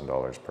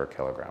 $30,000 per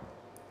kilogram.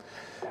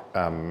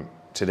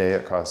 Today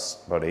it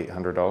costs about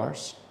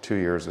 $800. 2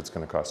 years it's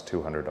going to cost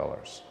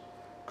 $200.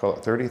 Call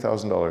it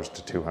 $30,000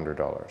 to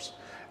 $200.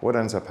 What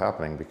ends up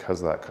happening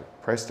because of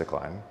that price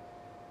decline?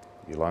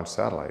 You launch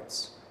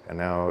satellites, and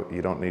now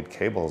you don't need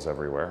cables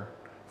everywhere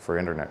for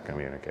internet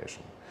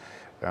communication.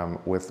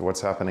 With what's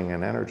happening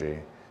in energy,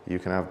 you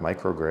can have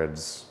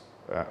microgrids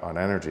on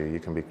energy. You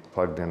can be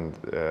plugged in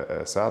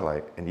a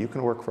satellite, and you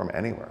can work from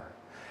anywhere.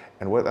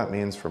 And what that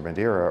means for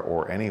Madeira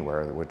or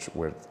anywhere, which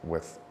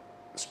with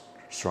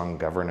strong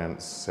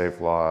governance, safe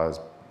laws,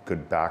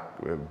 good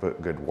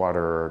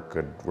water,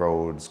 good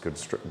roads,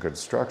 good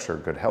structure,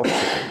 good health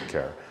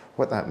care.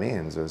 What that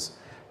means is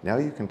now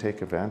you can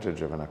take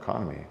advantage of an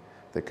economy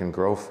that can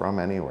grow from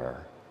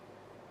anywhere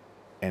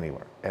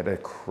at a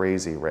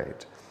crazy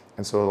rate.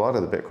 And so a lot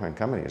of the Bitcoin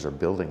companies are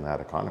building that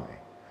economy,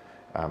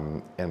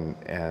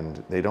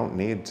 and they don't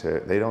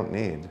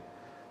need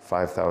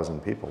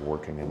 5,000 people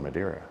working in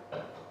Madeira.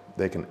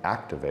 They can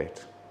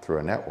activate through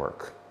a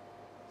network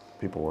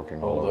people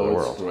working all over the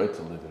world. Although it's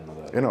great to live in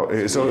Madeira. You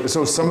know,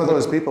 so some of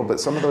those people, but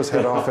some of those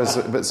head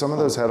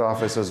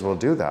offices will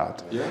do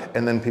that,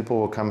 and then people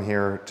will come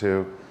here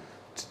to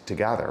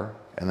gather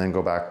and then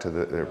go back to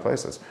their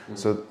places.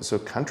 So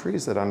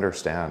countries that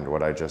understand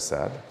what I just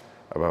said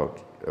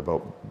about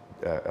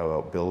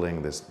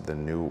building the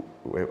new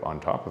on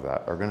top of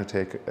that are going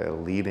to take a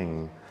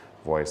leading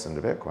voice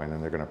into Bitcoin,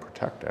 and they're going to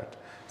protect it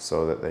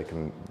so that they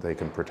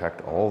can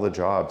protect all the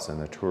jobs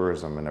and the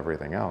tourism and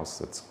everything else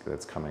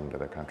that's coming to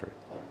the country.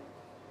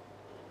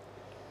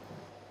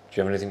 Do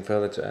you have anything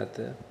further to add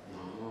there?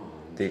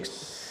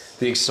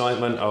 The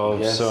excitement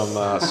of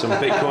some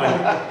Bitcoin.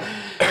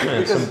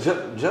 Because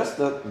just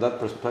that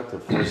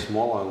perspective for a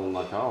small island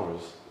like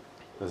ours,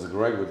 as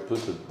Greg would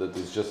put it, that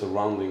is just a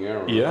rounding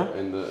error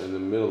in the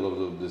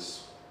middle of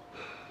this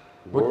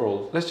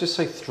world. Let's just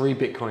say 3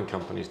 Bitcoin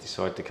companies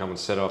decide to come and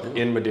set up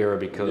in Madeira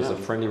because of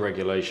friendly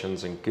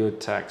regulations and good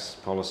tax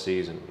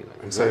policies, and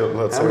let's say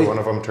one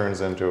of them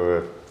turns into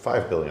a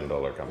 $5 billion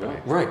company,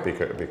 right?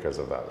 Because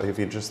of that. If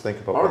you just think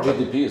about our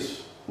GDP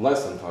is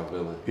less than 5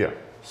 billion. Yeah.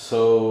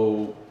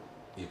 So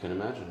you can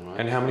imagine, right?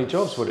 And how many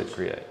jobs would it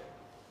create?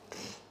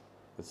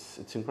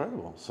 It's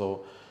incredible.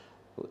 So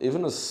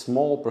even a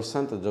small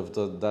percentage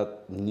of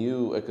that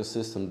new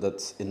ecosystem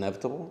that's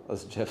inevitable,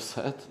 as Jeff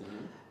said,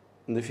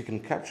 and if you can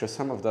capture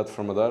some of that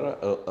from Madeira,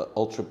 an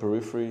ultra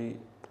periphery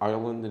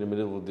island in the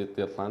middle of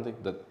the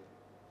Atlantic that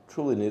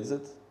truly needs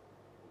it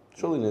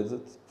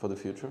for the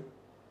future,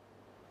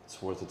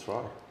 it's worth a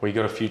try. Well, you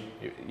got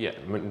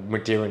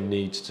Madeira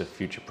needs to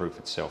future-proof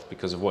itself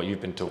because of what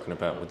you've been talking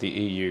about with the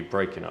EU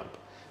breaking up.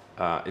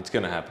 It's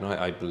going to happen.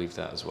 I believe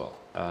that as well.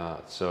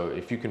 So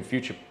if you can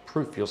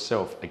future-proof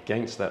yourself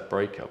against that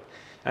breakup,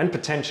 and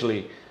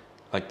potentially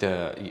like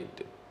the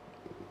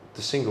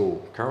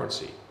single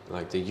currency,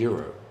 like the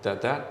euro,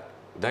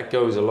 that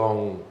goes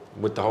along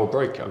with the whole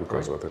breakup. It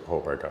goes with the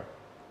whole breakup.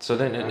 So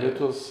then, it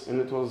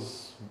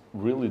was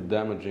really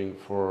damaging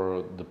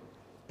for the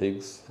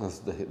pigs, as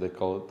they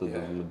call it, the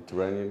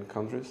Mediterranean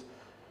countries.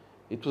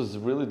 It was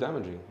really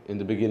damaging. In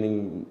the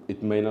beginning,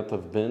 it may not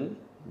have been,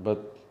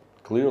 but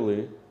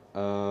clearly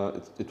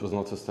it was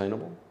not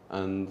sustainable.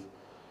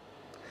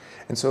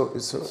 And so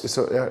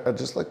I'd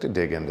just like to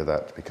dig into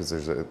that because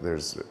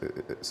there's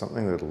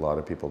something that a lot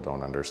of people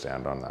don't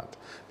understand on that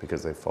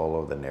because they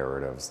follow the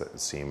narratives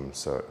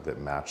that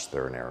match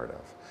their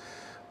narrative.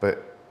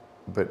 But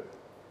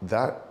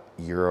that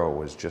euro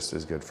was just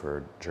as good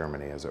for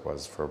Germany as it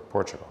was for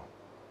Portugal.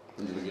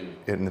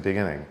 In the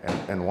beginning.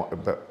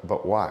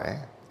 But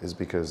why? Is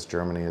because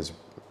Germany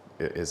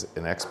is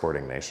an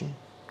exporting nation,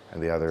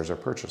 and the others are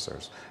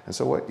purchasers. And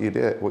so what you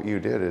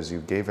did is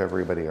you gave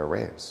everybody a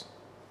raise,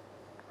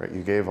 right?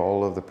 You gave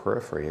all of the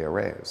periphery a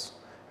raise,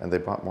 and they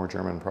bought more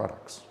German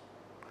products,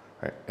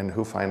 right? And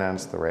who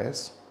financed the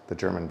raise? The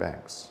German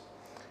banks.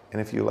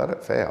 And if you let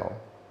it fail,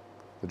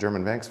 the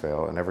German banks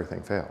fail and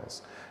everything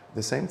fails.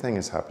 The same thing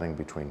is happening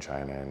between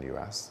China and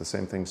US. The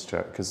same thing's,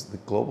 because the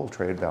global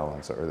trade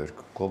balance, or the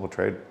global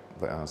trade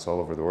balance all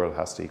over the world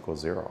has to equal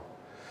zero.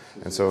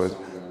 And so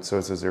it's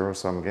a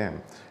zero-sum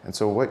game. And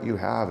so what you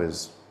have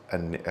is a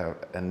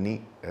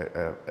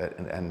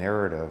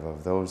narrative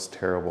of those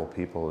terrible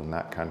people in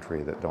that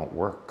country that don't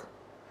work,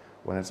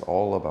 when it's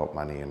all about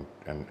money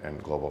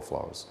and global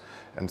flows.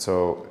 And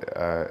so,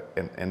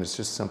 and it's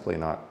just simply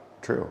not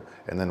true.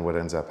 And then what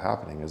ends up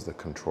happening is the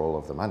control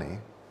of the money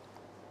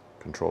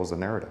controls the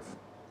narrative,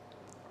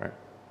 right?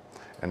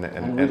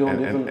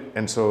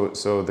 And so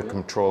the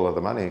control of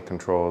the money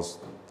controls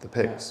the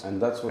pigs. Yeah,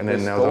 and that's what. And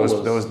then now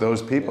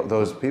those people in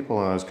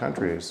those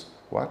countries,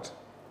 what?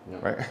 Yeah.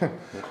 Right? Yeah.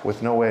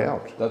 With no way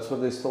out. That's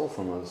what they stole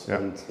from us. Yeah.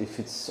 And if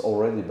it's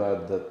already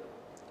bad that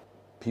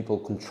people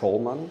control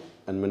money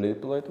and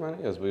manipulate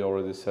money, as we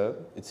already said,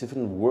 it's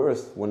even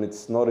worse when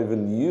it's not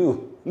even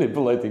you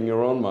manipulating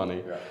your own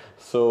money. Yeah.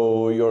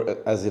 So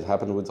as it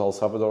happened with El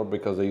Salvador,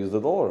 because they use the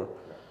dollar. Yeah.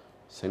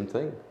 Same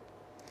thing.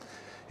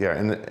 Yeah,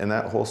 and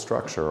that whole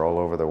structure all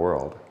over the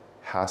world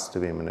has to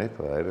be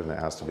manipulated, and it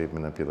has to be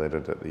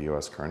manipulated at the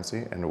U.S.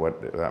 currency. And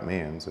what that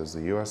means is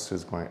the U.S.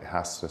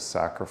 has to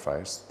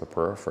sacrifice the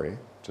periphery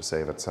to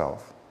save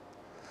itself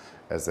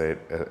as they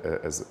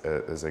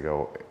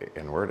go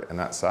inward, and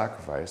that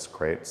sacrifice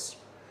creates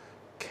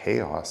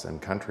chaos in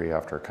country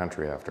after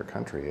country after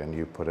country. And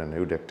you put a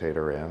new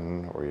dictator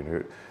in, or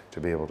to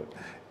be able to,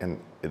 and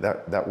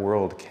that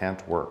world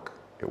can't work.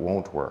 It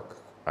won't work.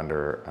 And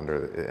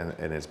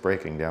it's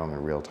breaking down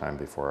in real time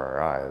before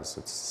our eyes.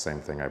 It's the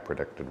same thing I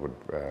predicted would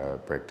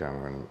break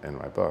down in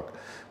my book,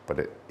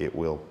 but it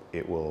will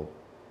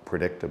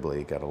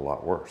predictably get a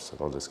lot worse.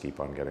 It'll just keep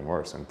on getting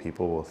worse, and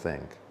people will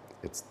think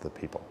it's the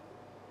people.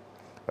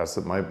 That's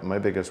my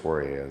biggest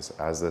worry is,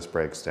 as this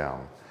breaks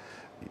down,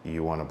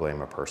 you want to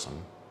blame a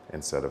person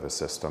instead of a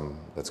system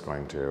that's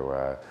going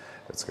to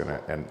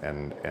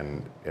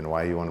and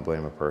why you want to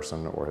blame a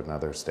person or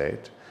another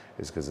state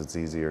is because it's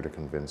easier to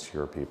convince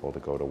your people to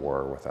go to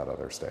war with that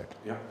other state.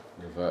 Yeah.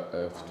 You have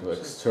to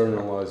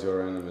externalize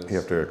your enemies. You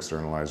have to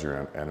externalize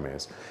your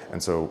enemies.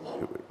 And so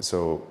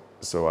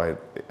I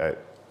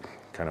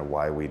kind of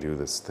why we do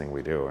this thing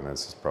we do, and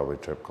this is probably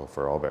typical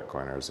for all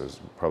Bitcoiners, is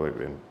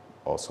probably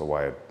also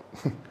why I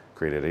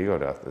created Ego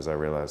Death, is I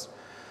realized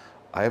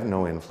I have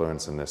no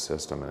influence in this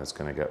system, and it's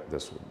going to get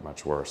this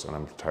much worse, and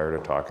I'm tired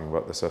of talking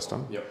about the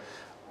system. Yep.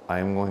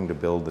 I'm going to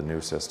build the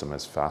new system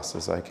as fast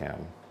as I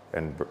can,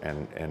 and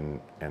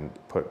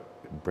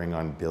bring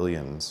on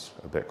billions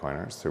of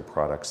Bitcoiners through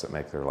products that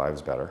make their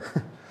lives better.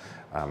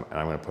 And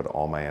I'm going to put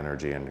all my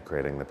energy into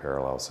creating the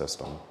parallel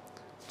system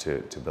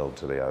to build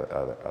to the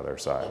other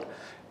side.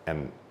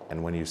 And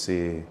when you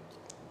see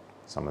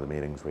some of the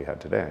meetings we had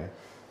today,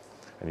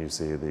 and you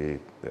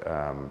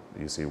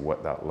see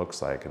what that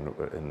looks like,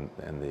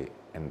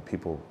 and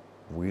people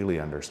really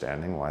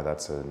understanding why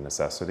that's a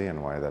necessity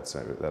and why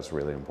that's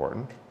really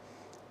important,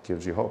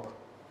 gives you hope.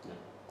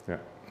 Yeah.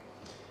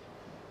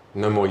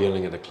 No more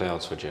yelling at the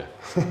clouds for Jeff.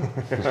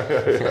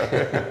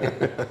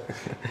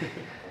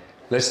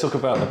 Let's talk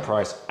about the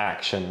price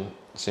action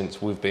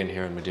since we've been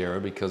here in Madeira,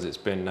 because it's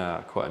been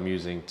quite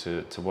amusing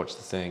to watch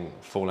the thing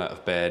fall out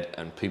of bed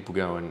and people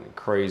going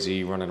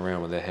crazy, running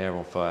around with their hair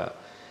on fire.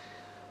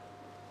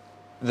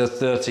 The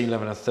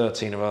 11 or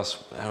 13 of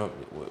us,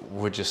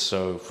 we're just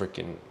so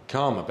freaking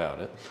calm about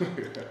it.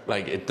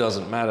 Like, it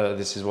doesn't matter,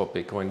 this is what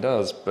Bitcoin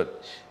does.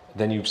 But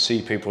then you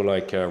see people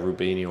like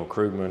Rubini or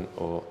Krugman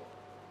or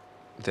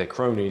their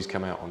cronies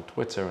come out on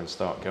Twitter and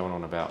start going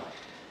on about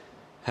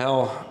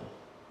how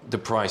the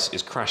price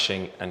is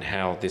crashing and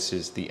how this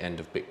is the end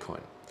of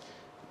Bitcoin.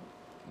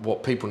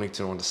 What people need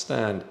to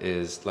understand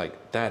is,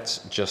 like, that's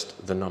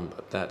just the number,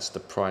 that's the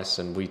price.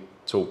 And we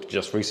talked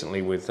just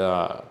recently with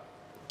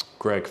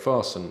Greg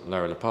Foss and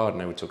Larry Lepard,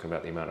 and they were talking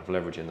about the amount of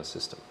leverage in the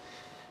system.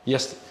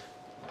 Yes,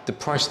 the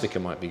price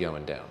sticker might be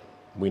going down.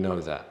 We know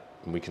that,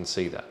 and we can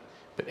see that.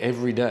 But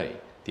every day,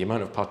 the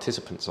amount of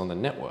participants on the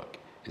network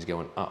is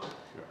going up.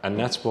 And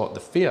that's what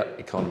the fiat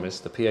economists,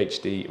 the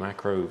PhD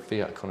macro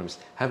fiat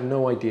economists, have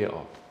no idea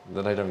of,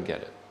 that they don't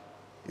get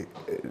it.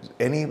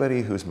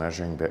 Anybody who's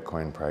measuring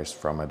Bitcoin price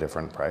from a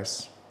different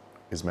price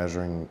is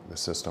measuring the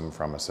system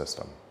from a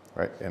system,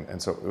 right?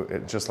 And so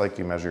just like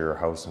you measure your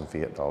house in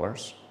fiat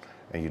dollars,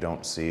 and you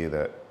don't see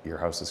that your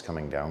house is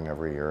coming down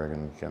every year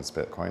against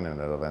Bitcoin and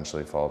it'll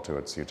eventually fall to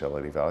its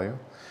utility value,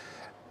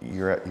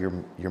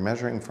 you're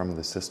measuring from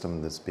the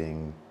system that's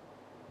being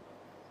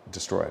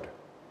destroyed.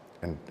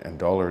 And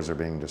dollars are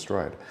being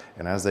destroyed.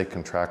 And as they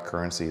contract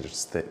currency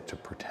to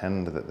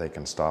pretend that they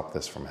can stop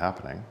this from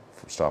happening,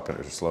 stop it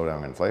or slow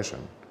down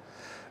inflation,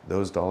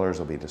 those dollars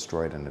will be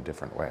destroyed in a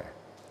different way.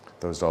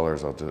 Those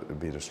dollars will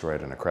be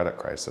destroyed in a credit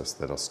crisis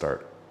that'll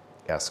start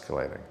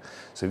escalating.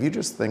 So if you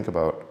just think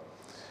about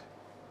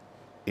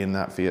in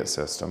that fiat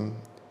system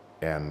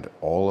and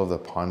all of the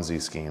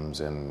Ponzi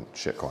schemes in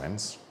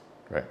shitcoins,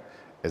 right,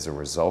 as a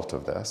result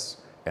of this,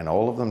 and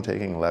all of them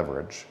taking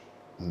leverage,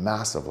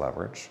 massive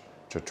leverage,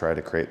 to try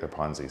to create their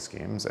Ponzi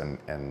schemes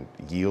and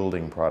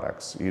yielding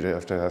products. You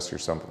have to ask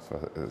yourself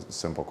a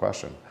simple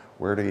question.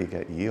 Where do you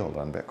get yield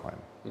on Bitcoin?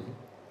 Mm-hmm.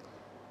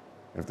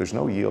 If there's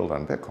no yield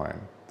on Bitcoin,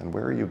 then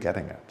where are you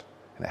getting it?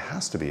 And it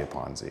has to be a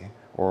Ponzi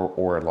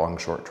or a long,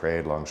 short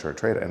trade,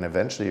 and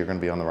eventually you're going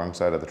to be on the wrong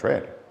side of the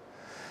trade.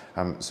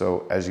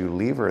 So as you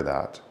lever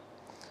that,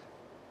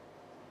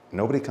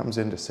 nobody comes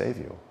in to save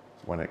you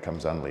when it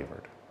comes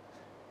unlevered.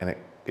 And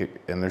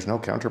there's no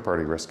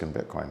counterparty risk in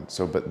Bitcoin.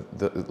 So, but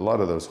a lot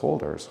of those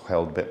holders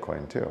held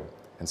Bitcoin too.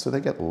 And so they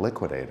get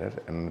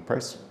liquidated and the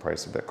price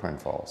of Bitcoin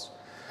falls.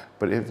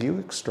 But if you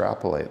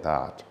extrapolate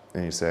that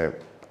and you say,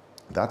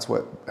 that's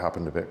what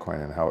happened to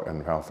Bitcoin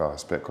and how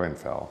fast Bitcoin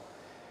fell,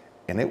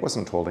 and it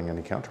wasn't holding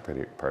any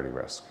counterparty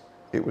risk.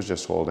 It was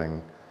just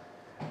holding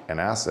an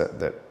asset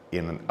that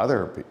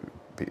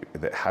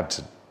that had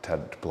to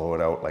blow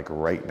it out like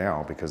right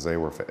now because they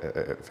were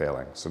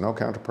failing. So no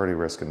counterparty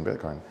risk in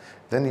Bitcoin.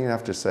 Then you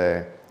have to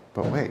say,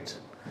 but wait,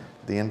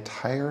 the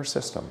entire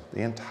system,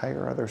 the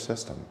entire other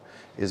system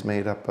is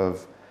made up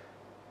of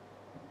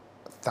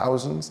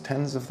thousands,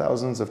 tens of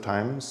thousands of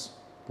times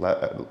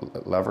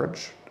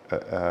leverage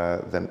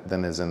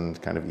than is in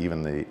kind of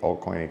even the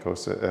altcoin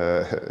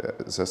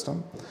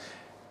ecosystem,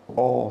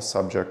 all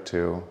subject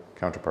to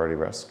counterparty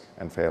risk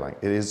and failing.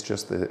 It is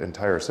just the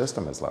entire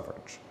system is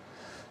leverage.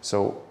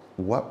 So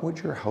what would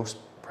your house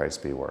price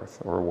be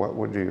worth, or what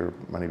would your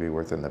money be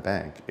worth in the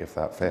bank if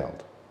that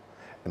failed?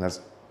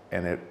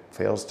 And it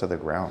fails to the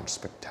ground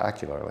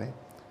spectacularly,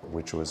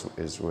 which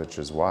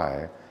is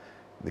why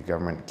the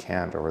government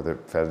can't, or the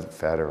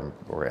Fed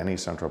or any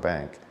central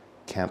bank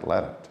can't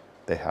let it.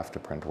 They have to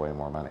print way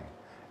more money.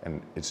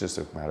 And it's just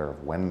a matter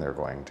of when they're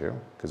going to,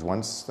 because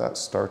once that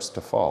starts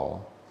to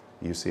fall,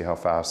 you see how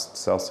fast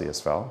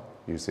Celsius fell,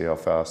 you see how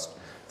fast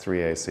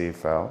 3AC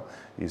fell,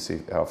 you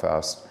see how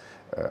fast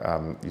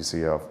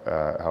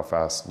how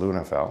fast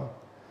Luna fell.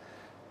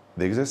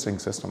 The existing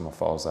system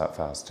falls that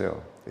fast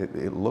too.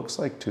 It looks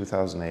like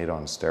 2008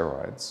 on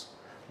steroids,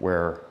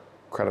 where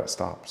credit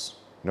stops.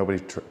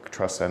 Nobody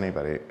trusts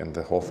anybody, and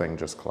the whole thing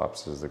just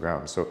collapses to the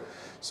ground. So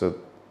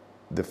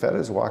the Fed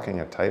is walking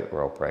a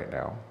tightrope right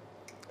now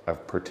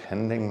of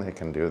pretending they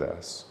can do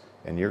this,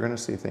 and you're going to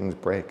see things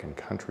break in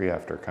country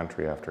after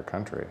country after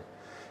country,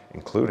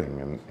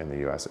 including in the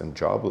U.S. And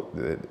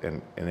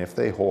if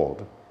they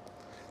hold,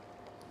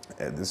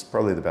 this is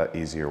probably the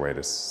easier way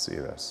to see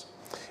this.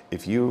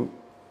 If you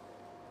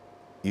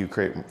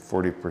create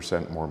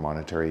 40% more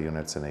monetary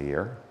units in a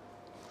year,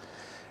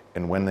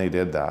 and when they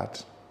did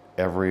that,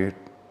 every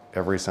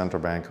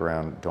central bank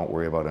around, don't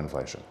worry about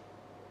inflation,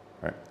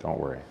 right? Don't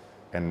worry.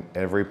 And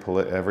nope,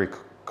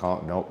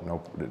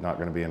 not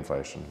going to be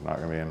inflation, not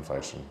going to be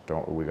inflation.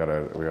 We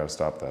gotta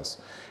stop this.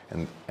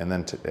 And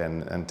then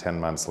 10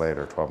 months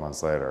later, 12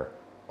 months later,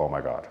 oh my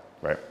God,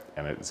 right?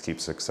 And it just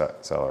keeps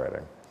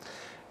accelerating.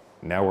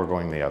 Now we're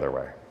going the other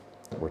way.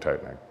 We're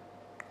tightening.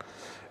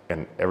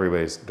 And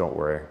everybody's, don't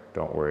worry,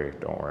 don't worry,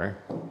 don't worry.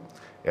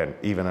 And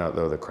even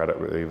though the credit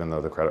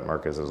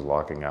market is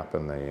locking up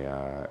and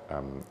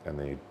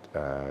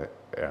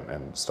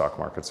stock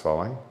market's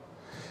falling,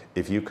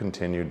 if you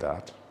continued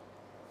that,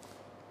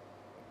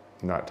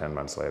 not 10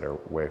 months later,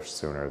 way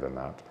sooner than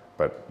that,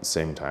 but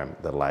same time,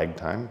 the lag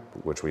time,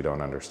 which we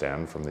don't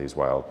understand from these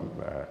wild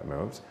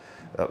moves,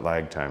 that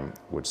lag time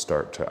would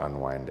start to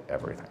unwind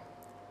everything.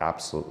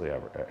 Absolutely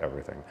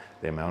everything.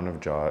 The amount of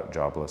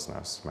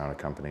joblessness, the amount of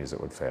companies that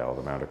would fail,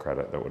 the amount of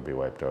credit that would be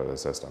wiped out of the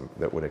system,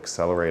 that would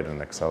accelerate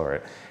and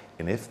accelerate.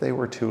 And if they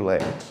were too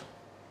late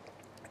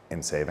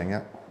in saving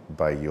it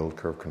by yield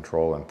curve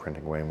control and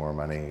printing way more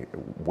money,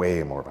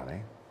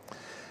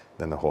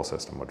 then the whole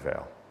system would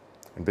fail.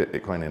 And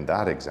Bitcoin in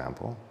that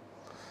example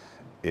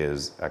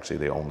is actually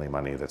the only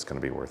money that's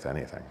going to be worth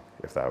anything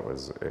if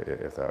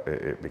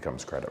it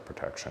becomes credit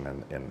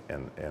protection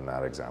in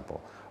that example.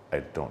 I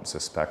don't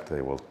suspect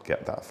they will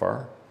get that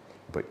far,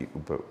 but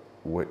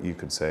what you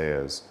could say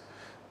is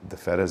the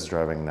Fed is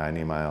driving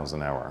 90 miles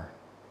an hour,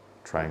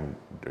 trying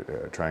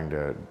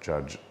to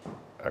judge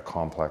a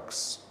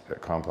complex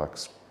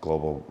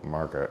global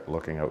market,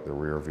 looking out the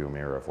rear view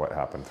mirror of what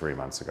happened 3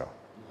 months ago,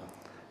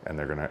 and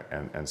they're gonna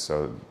and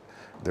so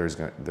there's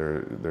gonna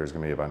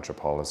be a bunch of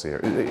policy.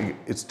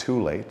 It's too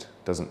late.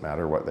 Doesn't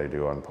matter what they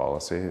do on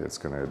policy.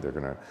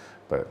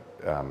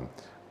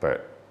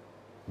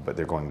 But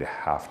they're going to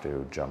have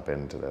to jump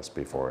into this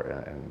before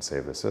and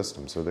save the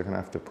system. So they're going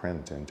to have to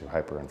print into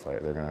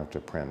hyperinflation. They're going to have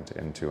to print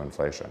into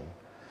inflation.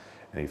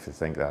 And if you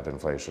think that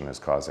inflation is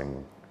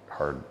causing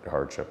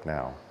hardship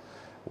now,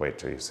 wait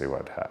till you see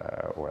what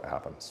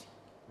happens.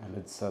 And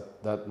it's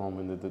at that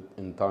moment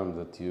in time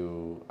that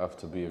you have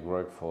to be a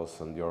workforce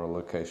and your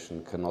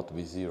allocation cannot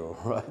be zero,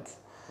 right?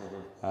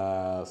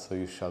 Mm-hmm. So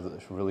you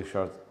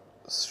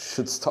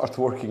should start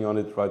working on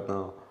it right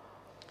now.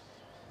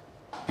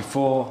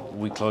 Before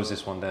we close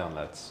this one down,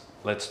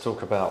 let's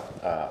talk about,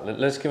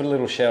 let's give a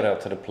little shout out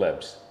to the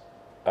plebs.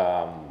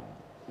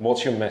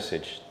 What's your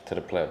message to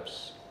the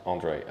plebs,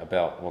 Andre,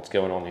 about what's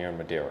going on here in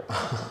Madeira?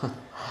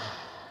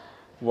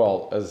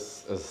 Well,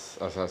 as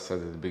I said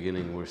at the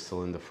beginning, we're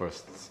still in the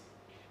first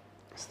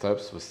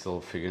steps. We're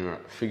still figuring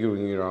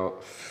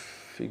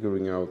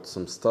out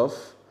some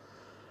stuff.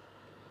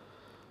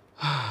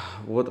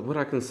 What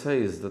I can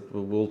say is that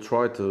we will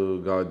try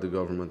to guide the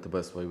government the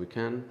best way we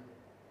can.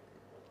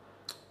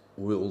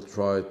 We'll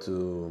try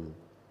to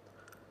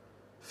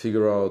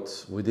figure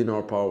out within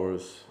our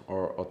powers,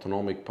 our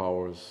autonomic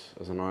powers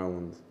as an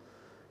island,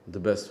 the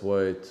best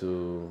way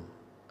to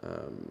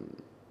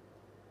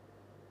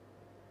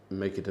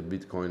make it a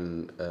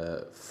Bitcoin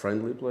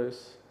friendly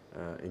place,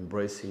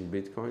 embracing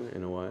Bitcoin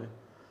in a way,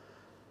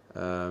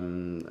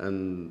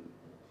 and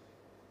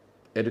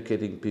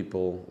educating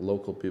people,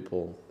 local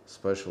people,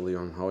 especially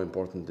on how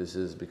important this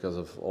is because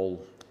of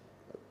all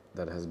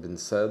that has been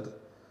said.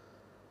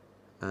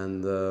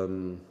 And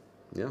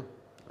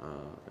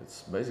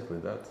it's basically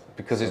that.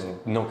 Because it's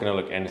not going to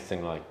look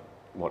anything like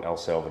what El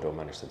Salvador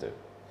managed to do.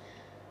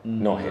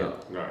 Not here.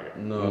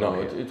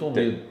 No, it will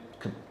be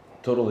a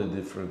totally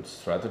different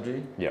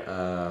strategy.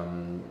 Yeah.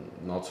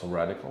 Not so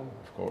radical,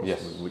 of course.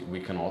 Yes.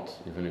 We cannot,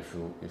 even if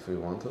we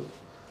wanted.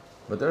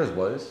 But there's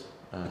ways.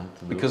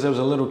 Because there was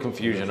a little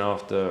confusion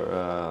after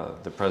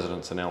the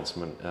president's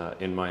announcement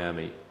in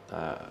Miami.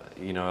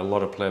 A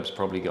lot of plebs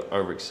probably got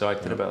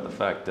overexcited about the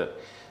fact that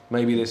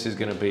maybe this is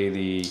going to be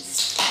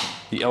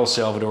the El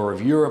Salvador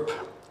of Europe.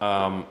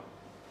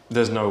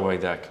 There's no way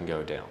that can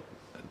go down.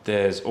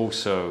 There's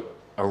also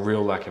a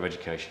real lack of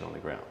education on the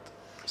ground.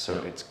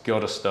 So it's got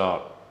to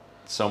start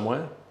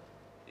somewhere.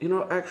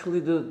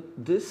 Actually,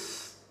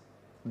 this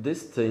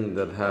thing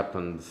that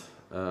happened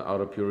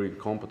out of pure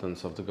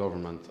incompetence of the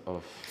government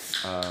of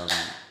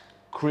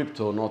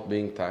crypto not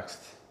being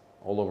taxed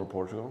all over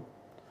Portugal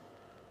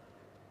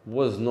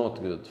was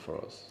not good for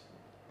us.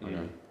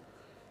 Okay.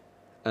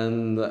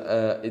 And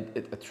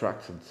it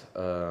attracted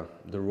the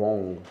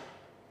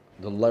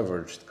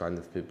leveraged kind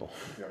of people,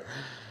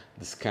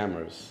 the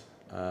scammers,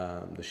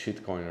 the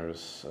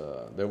shitcoiners.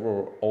 They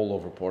were all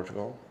over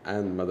Portugal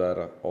and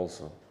Madeira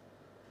also.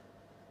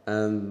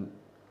 And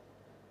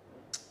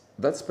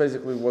that's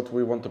basically what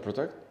we want to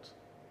protect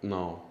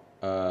now.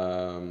 We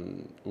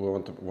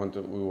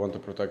want to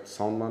protect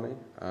sound money,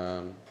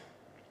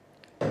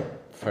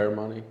 fair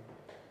money.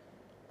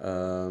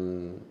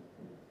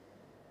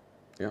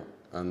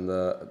 And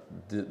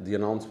the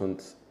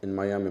announcement in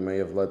Miami may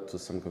have led to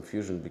some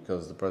confusion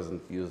because the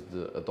president used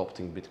the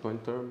adopting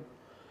Bitcoin term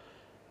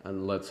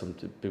and led some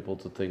people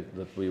to think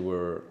that we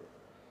were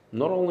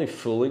not only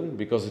fooling,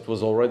 because it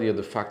was already a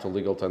de facto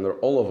legal tender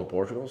all over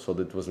Portugal, so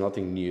that it was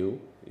nothing new.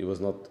 It was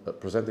not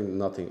presenting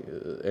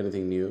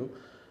anything new.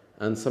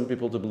 And some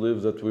people to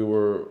believe that we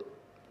were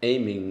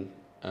aiming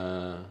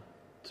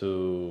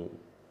to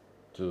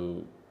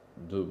do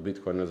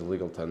Bitcoin as a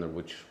legal tender,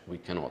 which we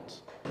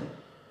cannot.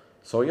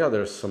 So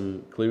there's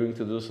some clearing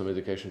to do, some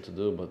education to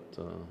do, but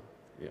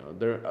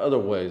there are other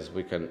ways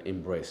we can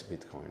embrace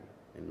Bitcoin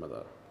in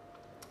Madeira.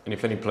 And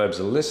if any plebs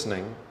are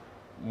listening,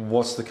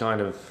 what's the kind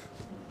of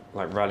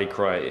rally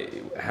cry?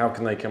 How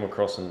can they come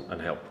across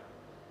and help?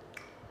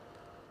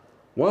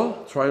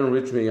 Well, try and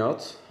reach me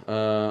out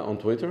on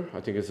Twitter.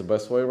 I think it's the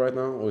best way right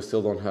now. We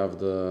still don't have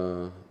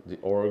the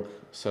org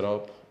set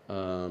up,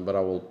 but I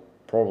will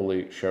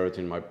probably share it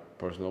in my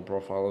personal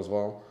profile as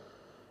well.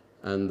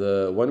 And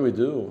when we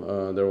do,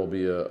 there will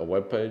be a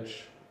web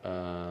page,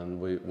 and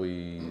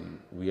we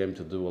aim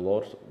to do a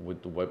lot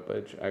with the web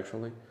page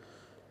actually.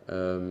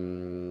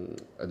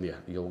 And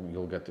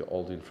you'll get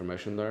all the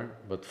information there.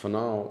 But for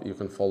now, you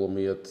can follow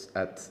me at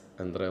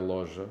André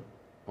Loja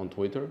on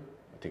Twitter.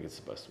 I think it's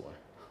the best way.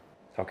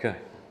 Okay,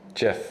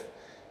 Jeff,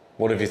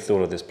 what have you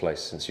thought of this place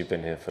since you've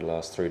been here for the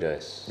last 3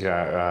 days?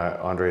 Yeah,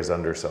 Andre's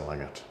underselling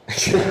it.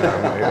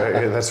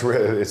 That's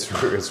really,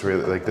 it's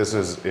really like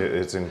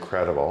it's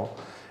incredible.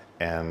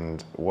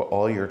 And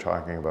all you're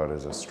talking about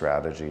is a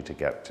strategy to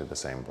get to the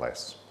same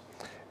place,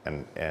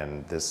 and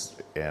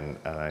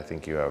I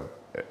think you have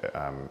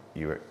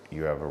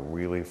a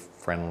really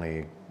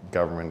friendly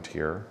government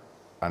here,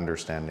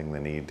 understanding the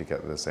need to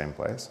get to the same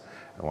place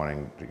and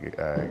wanting to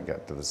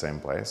get to the same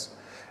place,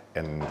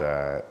 and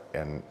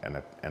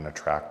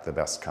attract the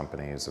best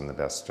companies and the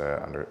best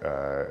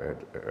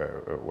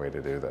way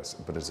to do this.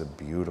 But it's a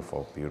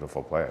beautiful,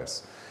 beautiful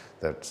place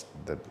that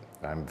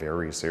I'm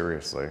very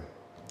seriously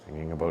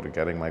thinking about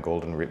getting my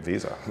golden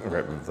visa,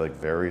 like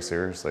very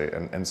seriously.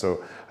 And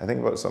so I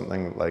think about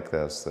something like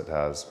this that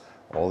has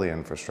all the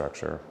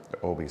infrastructure.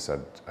 Obi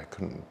said, I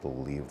couldn't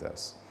believe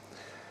this.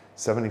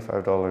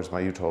 $75,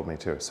 you told me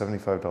too,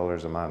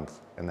 $75 a month,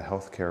 and the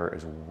healthcare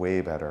is way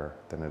better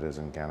than it is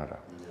in Canada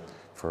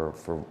for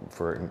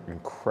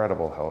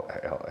incredible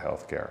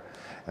healthcare.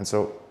 And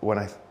so when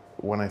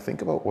I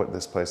think about what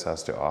this place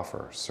has to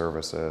offer,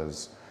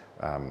 services,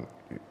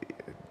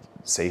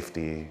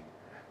 safety,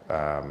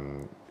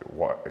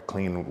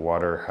 clean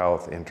water,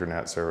 health,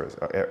 internet service,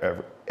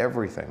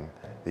 everything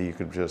that you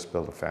could just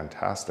build a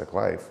fantastic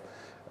life.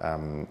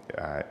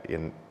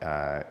 in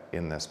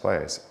this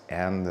place,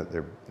 and that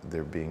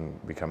they're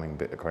becoming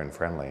Bitcoin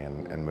friendly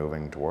and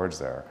moving towards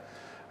there.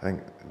 I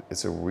think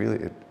it's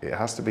it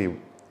has to be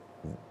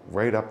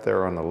right up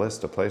there on the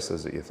list of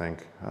places that you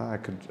think, oh,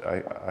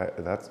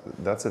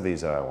 that's a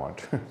visa I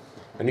want.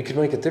 And you could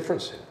make a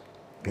difference here.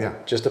 Yeah.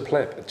 Just a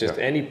pleb, just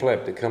any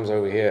pleb that comes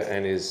over here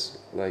and is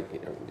like,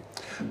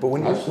 But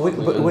when you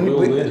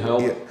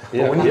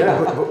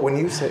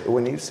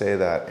when you say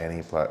that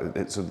any pleb,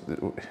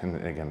 and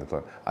again the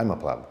pleb, I'm a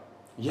pleb.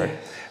 Yeah.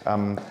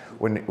 Right?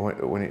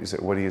 When you say,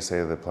 what do you say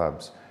to the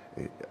plebs?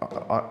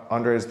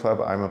 Andre's pleb,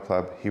 I'm a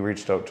pleb. He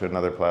reached out to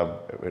another pleb,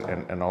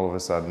 and all of a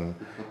sudden,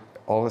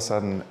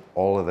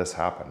 all of this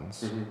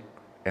happens,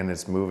 and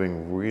it's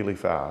moving really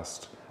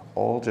fast.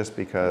 All just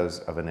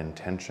because of an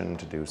intention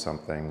to do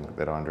something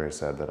that Andre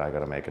said that I got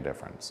to make a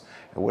difference.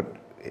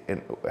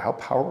 And how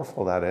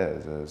powerful that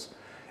is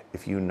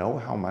if you know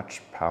how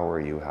much power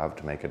you have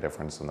to make a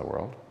difference in the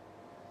world,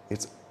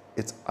 it's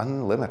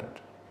unlimited.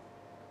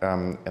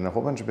 And a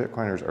whole bunch of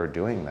Bitcoiners are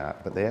doing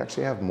that, but they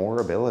actually have more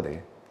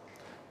ability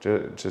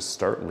to just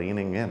start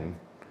leaning in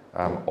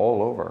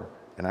all over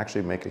and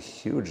actually make a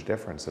huge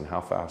difference in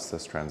how fast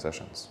this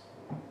transitions.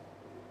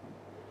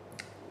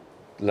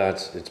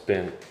 Lads, it's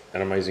been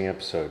an amazing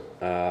episode.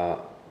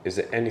 Is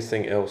there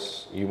anything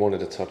else you wanted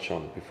to touch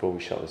on before we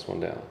shut this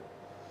one down?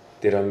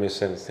 Did I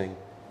miss anything?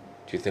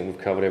 Do you think we've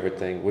covered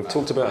everything? We've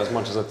talked about as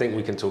much as I think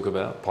we can talk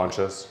about.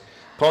 Ponchos.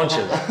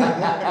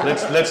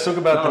 Let's talk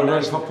about the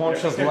national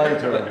ponchos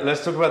later.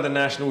 Let's talk about the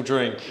national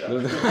drink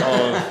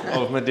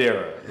of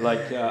Madeira.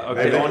 Like,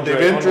 okay, Andre,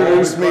 they've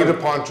introduced me to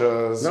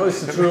ponchos. No,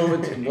 it's true.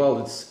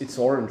 It's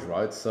orange,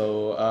 right?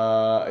 So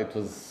it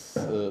was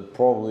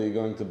probably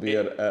going to be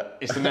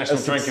it's the national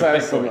drink of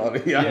success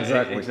Bitcoin. Yeah,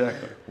 exactly.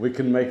 Exactly. We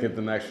can make it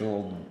the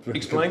national drink.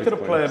 Explain to the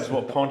plebs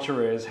what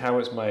poncha is, how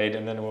it's made,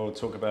 and then we'll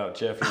talk about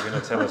Jeff. You're going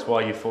to tell us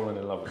why you've fallen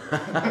in love with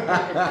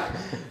it.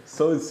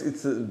 So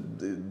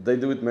they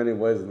do it many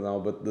ways now,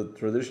 but the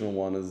traditional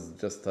one is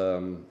just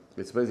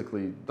it's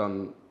basically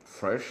done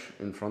fresh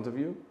in front of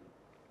you,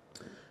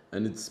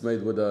 and it's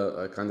made with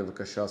a kind of a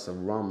cachaça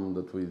rum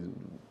that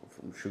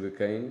from sugar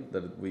cane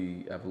that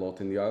we have a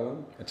lot in the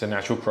island. It's a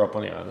natural crop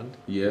on the island.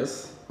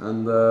 Yes,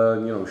 and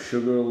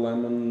sugar,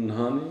 lemon,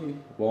 honey,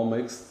 well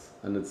mixed,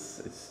 and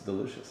it's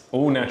delicious.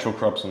 All natural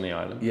crops on the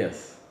island.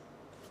 Yes.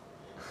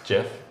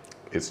 Jeff?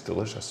 It's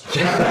delicious.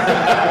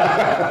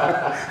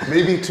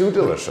 Maybe too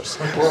delicious.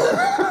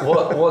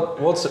 Well,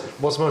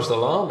 what's most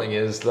alarming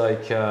is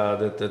like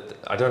that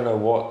I don't know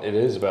what it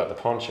is about the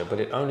poncha, but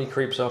it only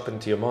creeps up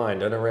into your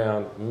mind at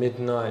around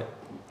midnight,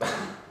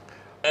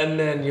 and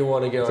then you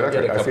want to go and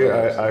get a couple.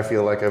 I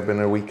feel like I've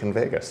been a week in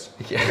Vegas.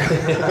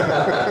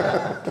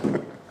 Yeah.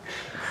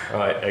 All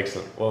right,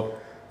 excellent. Well,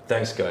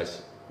 thanks,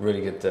 guys.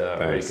 Really good. Thanks,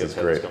 really good it's to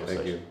have great. this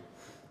conversation. Thank you.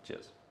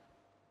 Cheers.